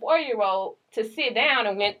telling a 4-year-old to sit down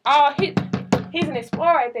and when he's an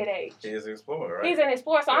explorer at that age. He's an explorer, right? He's an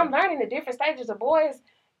explorer. So I'm learning the different stages of boys.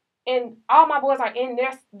 And all my boys are in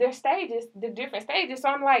their stages, the different stages. So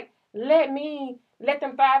I'm like, let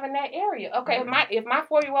them thrive in that area. Okay, if my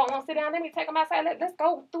 4-year-old won't sit down, let me take him outside. Let's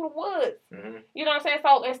go through the woods. You know what I'm saying?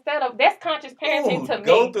 So instead of, that's conscious parenting to me.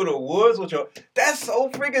 Go through the woods with that's so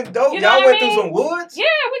freaking dope. Y'all went through some woods? Yeah,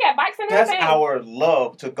 we got bikes and everything. That's our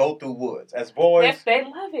love, to go through woods. As boys. They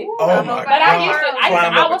love it. Oh my God. But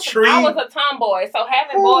I was a tomboy. So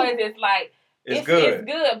having boys is like, It's good. It's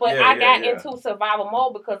good, but I got into survival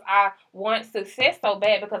mode because I want success so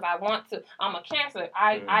bad because I'm a Cancer.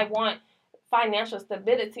 I want financial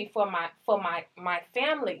stability for my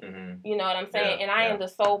family. You know what I'm saying? And I am the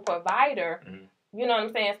sole provider. You know what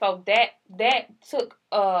I'm saying? So that took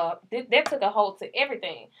a hold to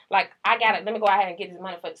everything. Like let me go ahead and get this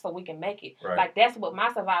money so we can make it. Right. Like that's what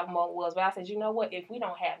my survival mode was. But I said, you know what? If we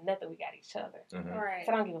don't have nothing, we got each other. Right.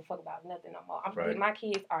 So I don't give a fuck about nothing no more. My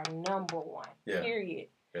kids are number one. Yeah. Period.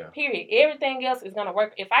 Yeah. Period. Everything else is gonna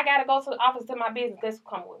work. If I gotta go to the office to my business, that's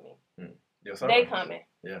come with me. Yes, they coming.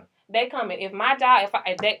 Yeah. They coming. If my job,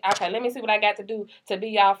 okay, let me see what I got to do to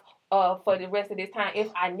be off for the rest of this time. If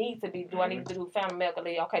I need to be, I need to do family medical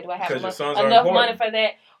leave? Okay, do I have enough money for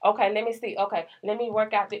that? Okay, let me see. Okay, let me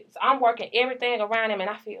work out this. I'm working everything around him, and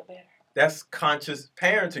I feel better. That's conscious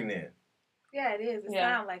parenting then. Yeah, it is. It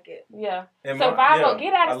sounds like it. Yeah. Survival.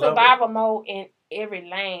 Get out of survival mode in every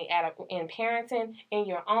lane. In parenting, in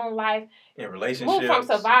your own life, in relationships. Move from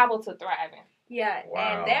survival to thriving. Yeah,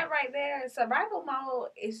 and that right there, survival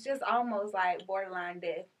mode is just almost like borderline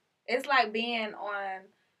death. It's like being on,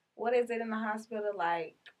 what is it in the hospital?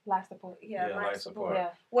 Like life support. Yeah, life support.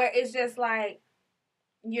 Yeah. Where it's just like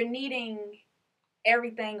you're needing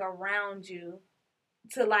everything around you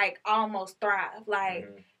to like almost thrive. Like,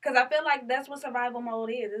 because I feel like that's what survival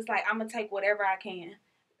mode is. It's like I'm gonna take whatever I can.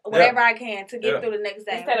 I can to get through the next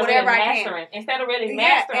day. Instead of really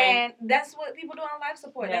mastering. And that's what people do on life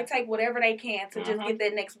support. Yeah. They take whatever they can to just get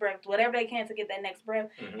that next breath. Whatever they can to get that next breath.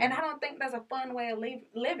 And I don't think that's a fun way of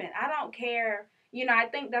living. I don't care. You know, I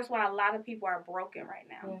think that's why a lot of people are broken right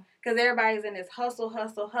now. Because everybody's in this hustle. I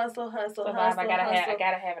gotta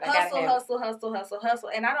have it. Hustle.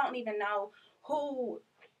 And I don't even know who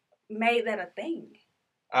made that a thing.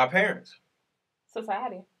 Our parents.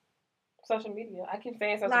 Society. Social media. I keep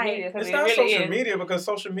saying social media because it's not really social media because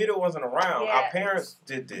social media wasn't around. Yeah. Our parents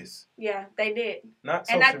did this. Yeah, they did. Not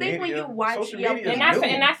social media. And I think when you watch social your media not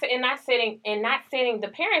setting the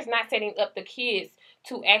parents not setting up the kids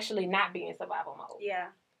to actually not be in survival mode. Yeah.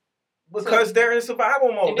 Because they're in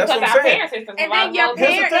survival mode. That's what I'm saying. Parents is in survival mode.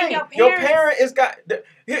 Here's the thing. Your parent is got.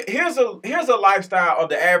 Here's a lifestyle of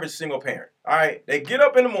the average single parent. All right, they get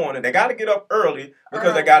up in the morning. They got to get up early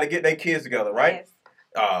because they got to get their kids together, right?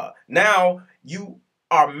 Yes. Now you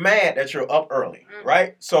are mad that you're up early,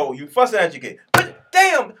 right? So you fussing at your kid.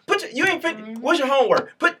 You ain't fit. What's your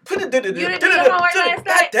homework? Put the God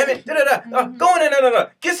damn it. Go in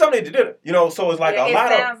there. Get something to do. You know, so it's like a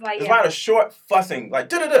lot of short fussing, like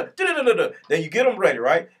then you get them ready,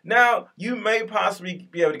 right? Now you may possibly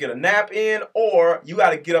be able to get a nap in, or you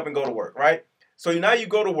got to get up and go to work, right? So now you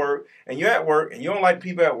go to work, and you're at work, and you don't like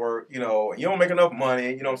people at work, you know, and you don't make enough money,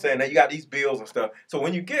 you know what I'm saying? Now you got these bills and stuff. So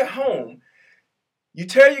when you get home, you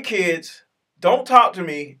tell your kids, don't talk to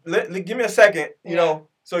me. Give me a second, you know.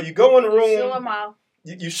 So you go in the room. Shoo them off.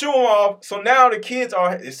 You shoo them off. So now the kids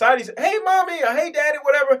are excited. Hey, mommy, or hey, daddy,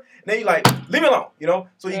 whatever. And then you like, leave me alone, you know.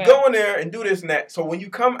 So you go in there and do this and that. So when you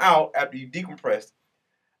come out after you decompress,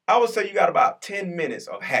 I would say you got about 10 minutes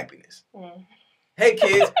of happiness. Hey,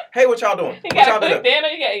 kids. Hey, what y'all doing? What y'all doing?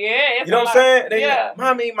 You know what I'm saying? They like,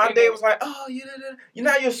 mommy, my dad was like, oh,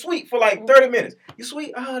 you're sweet for like 30 minutes. You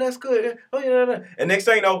sweet? Oh, that's good. Oh, yeah. And next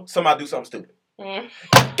thing you know, somebody do something stupid.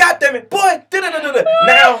 God damn it, boy!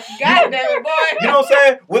 Now, God damn it, boy! You know what I'm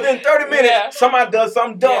saying? Within 30 minutes, somebody does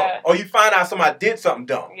something dumb, or you find out somebody did something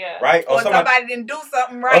dumb, right? Or somebody didn't do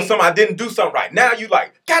something right, or somebody didn't do something right. Now you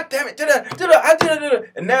like, God damn it, I did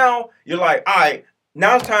it, and now you're like, all right,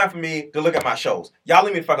 now it's time for me to look at my shows. Y'all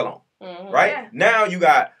leave me the fuck alone. Right? Yeah. Now you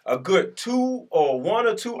got a good 1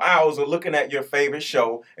 or 2 hours of looking at your favorite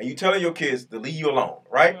show, and you telling your kids to leave you alone,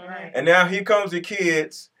 right? And now here comes the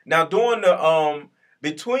kids. Now during the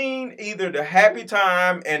between either the happy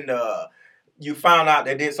time and you found out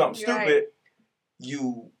they did something stupid,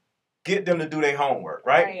 you get them to do their homework,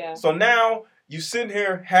 right? Yeah. So now you sitting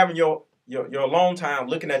here having your alone time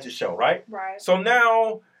looking at your show, right? Right. So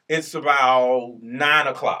now it's about 9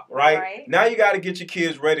 o'clock, right? Now you got to get your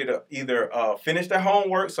kids ready to either finish their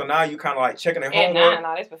homework. So now you kind of like checking their homework.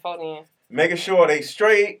 No, that's before then. Making sure they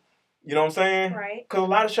straight. You know what I'm saying? Right. Because a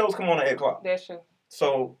lot of shows come on at 8 o'clock. That's true.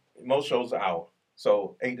 So most shows are an hour.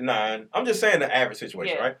 So 8 to 9. I'm just saying the average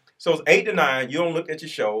situation, right? So it's 8 to 9. You don't look at your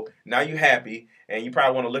show. Now you're happy. And you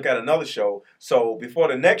probably want to look at another show. So before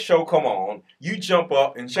the next show come on, you jump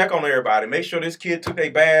up and check on everybody. Make sure this kid took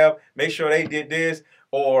their bath. Make sure they did this.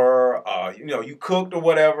 Or, you cooked or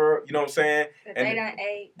whatever, you know what I'm saying? And they don't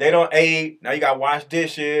ate. They don't ate. Now you got to wash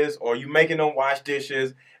dishes, or you making them wash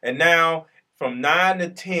dishes. And now from 9 to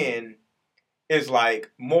 10 is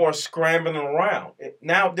like more scrambling around.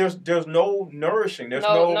 Now there's no nourishing. There's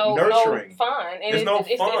no nurturing. No fun. There's no fun.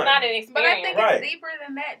 It's not an experience. But I think it's deeper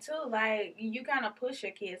than that too. Like you kind of push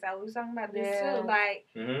your kids out. We was talking about this too. Like,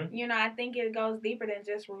 I think it goes deeper than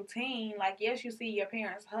just routine. Like, yes, you see your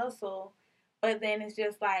parents hustle. But then it's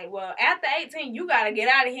just like, well, after 18, you got to get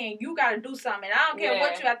out of here and you got to do something. I don't care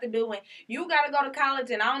what you have to do. And you got to go to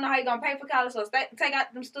college and I don't know how you're going to pay for college. So take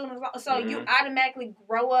out them students. So you automatically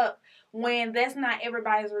grow up when that's not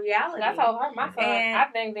everybody's reality. That's how hurt my son. I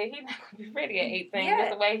think that he's not going to be ready at 18. Yeah.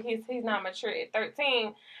 Just the way he's not mature at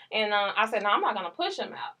 13. And I said, no, I'm not going to push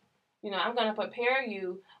him out. I'm going to prepare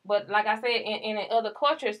you. But like I said, in other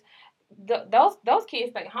cultures, those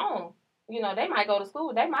kids stay home. They might go to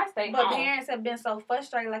school. They might stay home. But parents have been so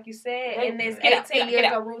frustrated, like you said, in this 18 years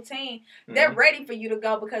of routine. They're ready for you to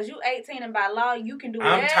go because you 18 and by law, you can do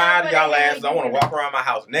whatever. I'm tired of y'all asses. I want to walk around my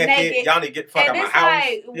house naked. Y'all need to get the fuck out of my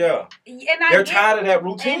house. They're tired of that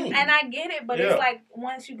routine. And I get it, but it's like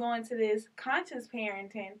once you go into this conscious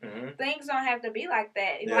parenting, things don't have to be like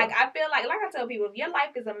that. Yeah. Like, I feel like I tell people, if your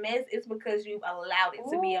life is a mess, it's because you've allowed it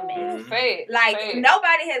to be a mess.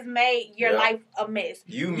 Nobody has made your life a mess.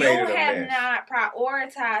 You made it a mess. Not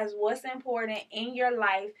prioritize what's important in your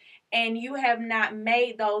life, and you have not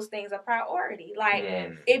made those things a priority. Like,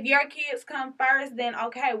 if your kids come first, then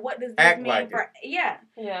okay, what does this mean like for?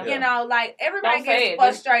 Like everybody gets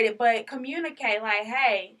frustrated, but communicate. Like,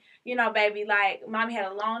 hey, baby, like, mommy had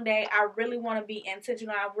a long day. I really want to be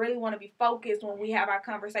intentional. I really want to be focused when we have our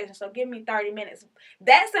conversation. So give me 30 minutes.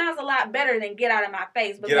 That sounds a lot better than get out of my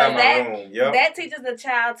face. Because that teaches the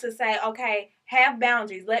child to say, okay, have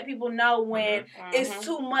boundaries. Let people know when it's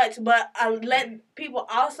too much. But let people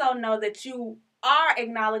also know that you are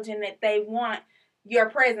acknowledging that they want your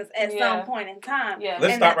presence at some point in time. Yeah.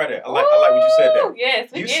 Let's stop right there. I like what you said there. Yes,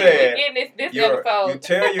 you said we getting this episode. You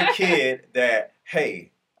tell your kid that,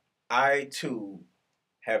 hey, I too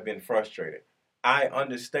have been frustrated. I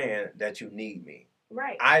understand that you need me.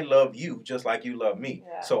 Right. I love you just like you love me.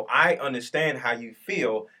 Yeah. So I understand how you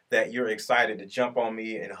feel that you're excited to jump on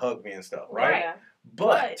me and hug me and stuff, right? Yeah.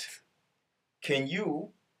 But can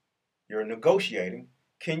you're negotiating,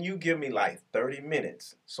 can you give me like 30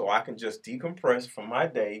 minutes so I can just decompress from my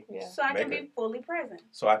day? Yeah. So I can be fully present.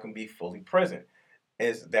 So I can be fully present.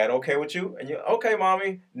 Is that okay with you? And you're, okay,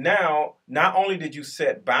 mommy. Now, not only did you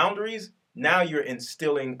set boundaries, now you're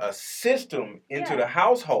instilling a system into the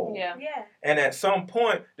household. Yeah. And at some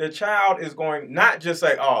point, the child is going not just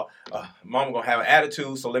say, mom going to have an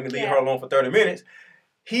attitude, so let me leave her alone for 30 minutes.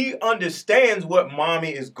 He understands what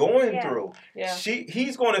mommy is going through. Yeah.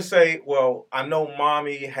 He's going to say, well, I know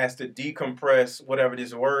mommy has to decompress, whatever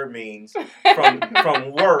this word means,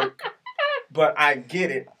 from work, but I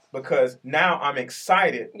get it because now I'm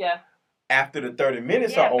excited. Yeah. After the 30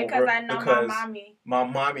 minutes are over, because I know my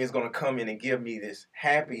mommy is going to come in and give me this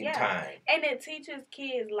happy time. And it teaches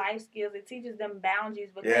kids life skills. It teaches them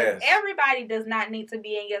boundaries because everybody does not need to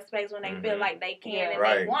be in your space when they feel like they can and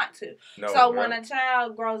they want to. No, so when a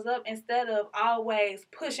child grows up, instead of always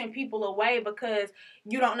pushing people away because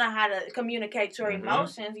you don't know how to communicate your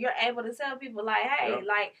emotions, you're able to tell people like, hey,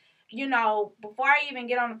 like, you know, before I even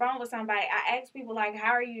get on the phone with somebody, I ask people, like,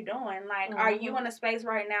 how are you doing? Like, are you in a space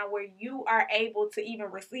right now where you are able to even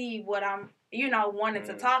receive what I'm, you know, wanting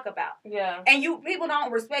to talk about? Yeah. And people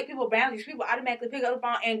don't respect people's boundaries. People automatically pick up the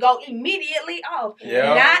phone and go immediately off.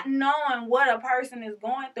 Yeah. Not knowing what a person is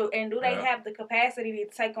going through and do they have the capacity to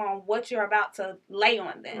take on what you're about to lay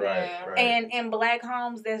on them. Right. And in black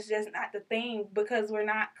homes, that's just not the thing because we're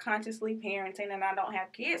not consciously parenting and I don't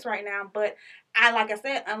have kids right now. But like I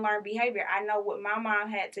said, unlearned behavior. I know what my mom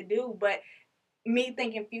had to do, but me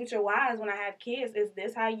thinking future wise when I have kids, is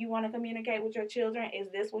this how you want to communicate with your children? Is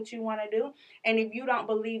this what you want to do? And if you don't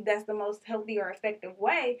believe that's the most healthy or effective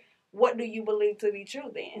way, what do you believe to be true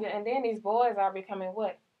then? Yeah, and then these boys are becoming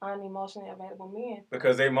what? Unemotionally available men.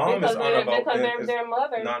 Because their mom is unavailable. Because their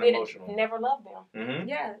mother never loved them. Mm-hmm.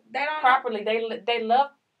 Yeah, they don't properly. They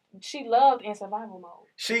loved. She loved in survival mode.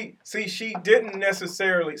 She didn't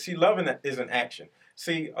necessarily. See, loving is an action.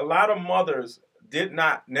 See, a lot of mothers did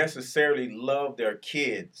not necessarily love their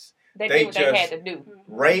kids. They did what they had to do.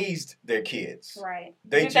 Raised their kids. Right.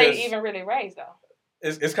 They even really raised though.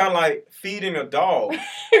 It's kind of like feeding a dog.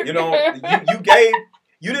 You know,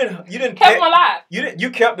 you didn't kept him alive. You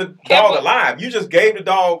kept the dog alive. You just gave the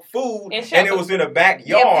dog food and it was in a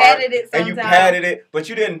backyard and you patted it, but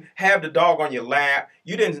you didn't have the dog on your lap.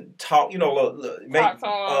 You didn't talk, make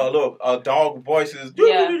little dog voices.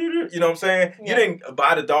 Yeah. You know what I'm saying? Yeah. You didn't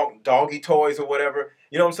buy the doggy toys or whatever.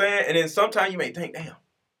 You know what I'm saying? And then sometimes you may think, damn,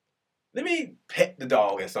 let me pet the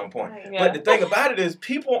dog at some point. Yeah. But the thing about it is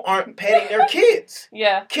people aren't petting their kids.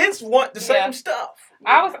 Yeah. Kids want the same stuff.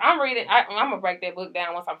 I'm reading. I'm gonna break that book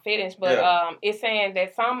down once I'm finished. But it's saying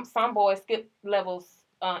that some boys skip levels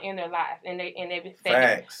in their life, and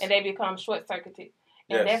they become short circuited,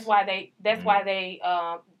 and that's why they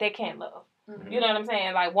can't love. Mm-hmm. You know what I'm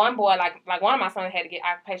saying? Like one boy, like one of my sons had to get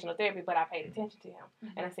occupational therapy, but I paid attention to him,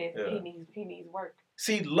 and I said he needs work.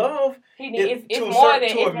 See, love. It's more than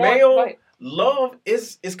to a male. Love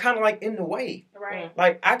is kind of like in the way. Right.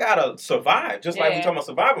 Like, I gotta survive. Just like we talking about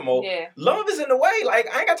survival mode. Yeah. Love is in the way. Like,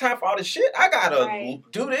 I ain't got time for all this shit. I gotta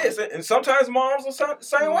do this. And sometimes moms are the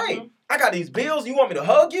same way. I got these bills. You want me to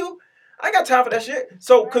hug you? I ain't got time for that shit.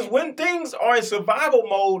 So, because when things are in survival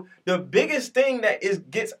mode, the biggest thing that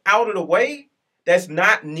gets out of the way that's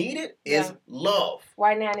not needed is love.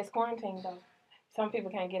 Right now in this quarantine, though, some people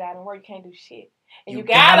can't get out and work. You can't do shit. And you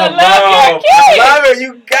gotta love your kids. Love it.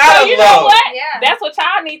 You gotta you love. Know what? Yeah. That's what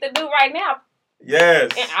y'all need to do right now.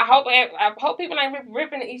 Yes. And I hope people ain't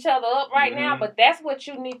ripping each other up right now, but that's what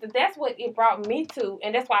you need to. That's what it brought me to,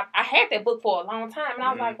 and that's why I had that book for a long time. And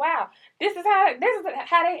I was like, wow, this is how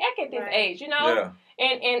they act at this age, you know. Yeah.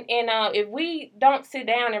 And if we don't sit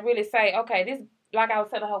down and really say, okay, this, like I was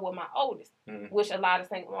telling her with my oldest, which a lot of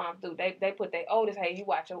single moms do. They put their oldest, hey, you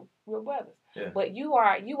watch your brothers. Yeah. But you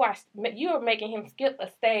are making him skip a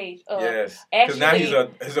stage of because now he's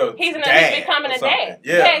becoming a dad.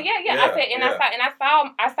 Yeah. I said, and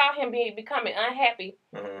I saw him becoming unhappy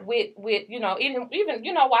with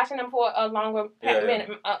even watching him for a longer minute.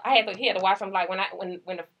 He had to watch him like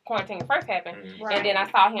when the quarantine first happened, and then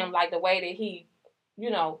I saw him like the way that he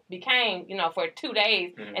became for 2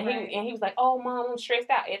 days, and he was like, oh mom, I'm stressed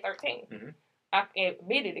out at 13. I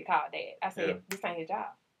immediately called dad. I said, this ain't his job.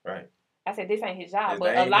 Right. I said, this ain't his job.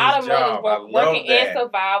 But a lot of mothers working in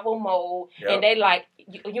survival mode, and they like,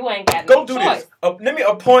 you ain't got no choice. Go do this. Let me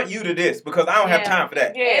appoint you to this because I don't have time for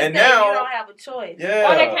that. Yeah. And now you don't have a choice.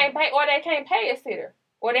 Yeah. Or they can't pay a sitter.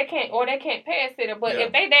 Or they can't pay a sitter. But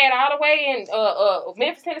if they dad all the way in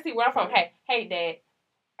Memphis, Tennessee, where I'm from, hey dad,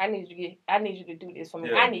 I need you to do this for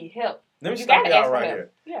me. I need help. Let me stop y'all right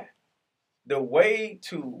here. Yeah. The way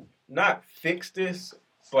to not fix this,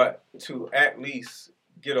 but to at least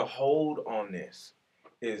get a hold on this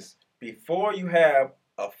is before you have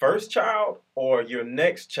a first child or your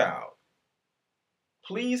next child,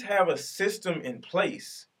 please have a system in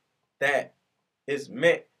place that is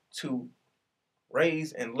meant to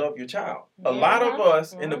raise and love your child. A lot of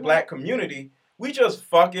us in the black community, we just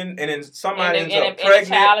fucking, and then somebody ends up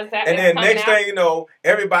pregnant, and then next thing you know,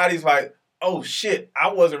 everybody's like, oh shit,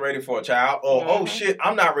 I wasn't ready for a child, or oh shit,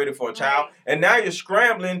 I'm not ready for a child, and now you're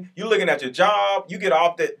scrambling, you're looking at your job, you get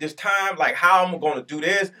off this time, like how am I going to do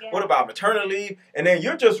this, what about maternity leave, and then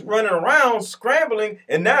you're just running around scrambling,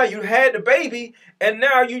 and now you had the baby, and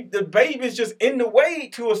now the baby's just in the way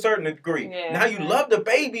to a certain degree. Now you love the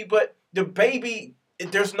baby, but the baby,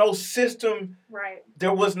 there's no system. Right.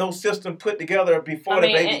 There was no system put together before the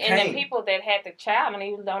baby came. And the people that had the child,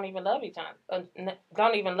 don't even love each other.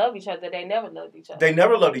 Don't even love each other. They never loved each other. They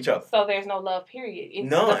never loved each other. So there's no love. Period. It's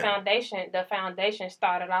None. The foundation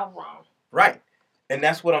started off wrong. Right, and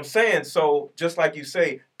that's what I'm saying. So just like you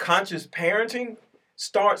say, conscious parenting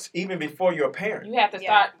starts even before you're a parent. You have to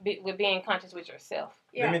start with being conscious with yourself.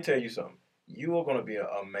 Yeah. Let me tell you something. You are going to be an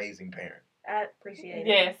amazing parent. I appreciate it.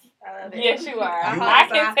 Yes. I love it. Yes, you are. I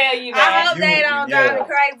can tell you that. I hope they don't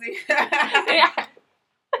drive me crazy.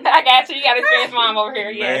 I got you. You got an experienced mom over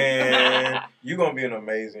here. Man, you're going to be an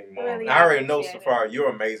amazing mom. Really, I already know, Safari, you're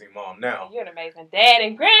an amazing mom now. You're an amazing dad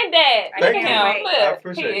and granddad. Thank you. I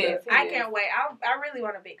appreciate that. I can't wait. I really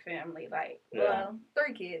want a big family. Like,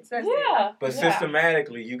 3 kids. That's it. But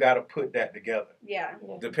systematically, you got to put that together. Yeah.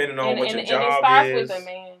 Depending on what your job is. And it starts with a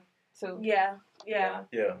man, too.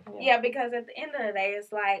 Yeah, because at the end of the day,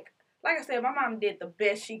 it's like I said, my mom did the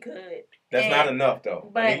best she could. That's not enough, though.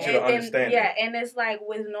 But I need you to understand that. And it's like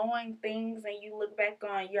with knowing things and you look back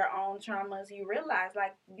on your own traumas, you realize,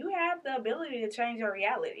 like, you have the ability to change your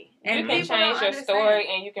reality. And you can change your story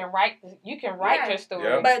and you can write your story.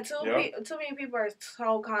 Yep. But too many people are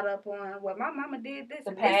so caught up on, well, my mama did this,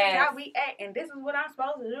 and this is how we act, and this is what I'm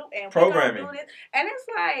supposed to do, and programming. We do this. And it's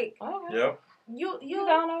like, yep. You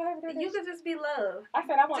don't know you could just be loved. I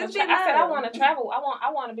said I want to travel.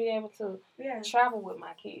 I want to be able to travel with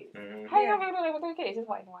my kids. Mm-hmm. How you gonna do that with 3 kids? Just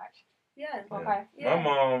wait and watch. Yeah. Okay. Yeah. My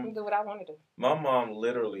mom. You do what I want to do. My mom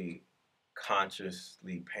literally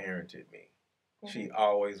consciously parented me. Mm-hmm. She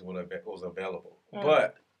always was available. Mm-hmm.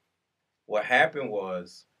 But what happened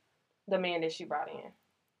was the man that she brought in.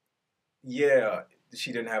 Yeah,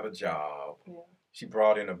 she didn't have a job. Yeah. She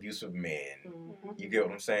brought in abusive men. Mm-hmm. You get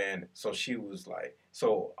what I'm saying? So she was like,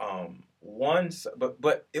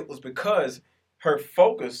 but it was because her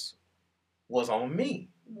focus was on me.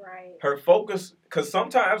 Right. Her focus, because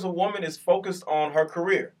sometimes a woman is focused on her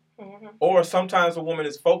career. Mm-hmm. Or sometimes a woman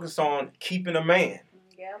is focused on keeping a man.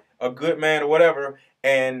 Yep. A good man or whatever.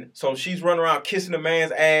 And so she's running around kissing the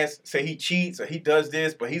man's ass, say he cheats or he does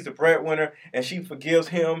this, but he's the breadwinner, and she forgives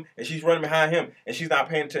him, and she's running behind him, and she's not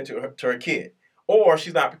paying attention to her kid. Or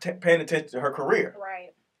she's not paying attention to her career.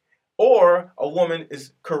 Right. Or a woman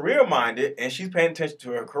is career-minded, and she's paying attention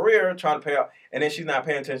to her career, trying to pay out, and then she's not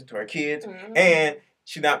paying attention to her kids, and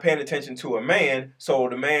she's not paying attention to a man, so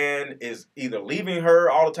the man is either leaving her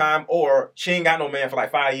all the time, or she ain't got no man for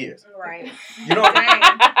like 5 years. Right. You know what I'm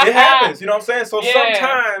saying? It happens, you know what I'm saying? So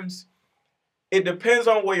sometimes it depends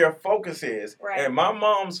on where your focus is. Right. And my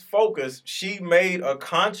mom's focus, she made a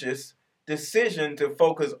conscious decision to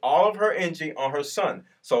focus all of her energy on her son.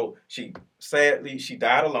 So she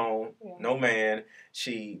died alone, no man.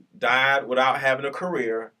 She died without having a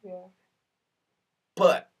career. Yeah.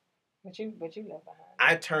 But you left behind.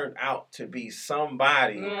 I turned out to be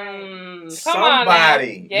somebody.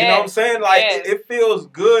 Somebody. Yes. You know what I'm saying? Like it feels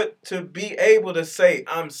good to be able to say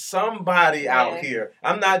I'm somebody out here.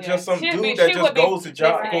 I'm not just some dude that just goes to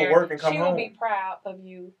go work and come home. She would be proud of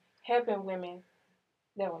you helping women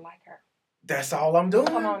that were like her. That's all I'm doing.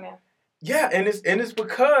 Come on now. Yeah, and it's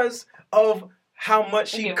because of how much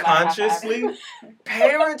she consciously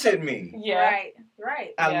parented me. Yeah.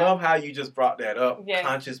 Right. I love how you just brought that up. Yeah.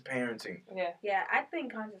 Conscious parenting. Yeah, I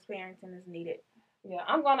think conscious parenting is needed. Yeah,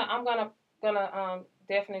 I'm gonna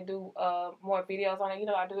definitely do more videos on it. You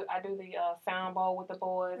know, I do the sound bowl with the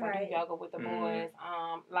boys. Right. I do yoga with the boys.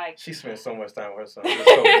 Like she spends so much time with her son. It's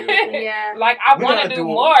so beautiful. Yeah. Like I want to do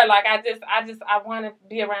more. Like I want to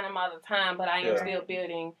be around them all the time, but I am still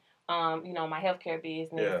building you know, my healthcare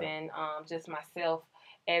business and just myself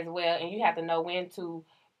as well. And you have to know when to,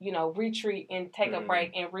 you know, retreat and take a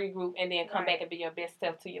break and regroup, and then come back and be your best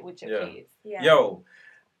self with your kids. Yeah. Yo.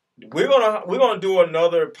 We're gonna do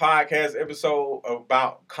another podcast episode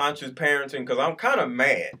about conscious parenting, because I'm kind of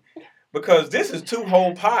mad because this is 2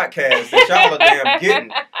 whole podcasts that y'all are damn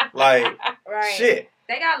getting. Like shit.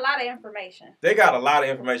 They got a lot of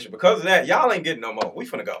information. Because of that, y'all ain't getting no more. We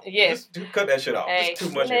finna go. Yes. Just cut that shit off. Hey, it's too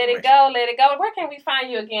much let information. it go. Where can we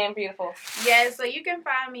find you again, beautiful? Yeah, so you can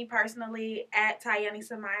find me personally at Tayani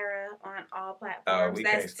Samyra on all platforms. We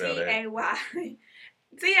That's can't spell that.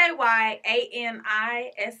 TayaniSamyra,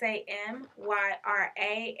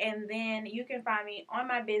 and then you can find me on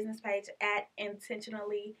my business page at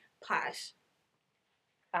Intentionally Posh.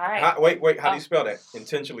 All right. Wait. How do you spell that?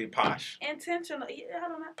 Intentionally Posh. Intentionally. I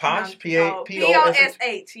don't know. Posh.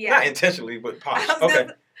 P-O-S-H. Yeah. Not intentionally, but posh. Okay.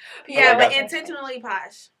 But intentionally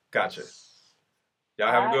posh. Gotcha.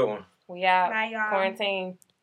 Y'all have a good one. We out. Bye, y'all. Quarantine.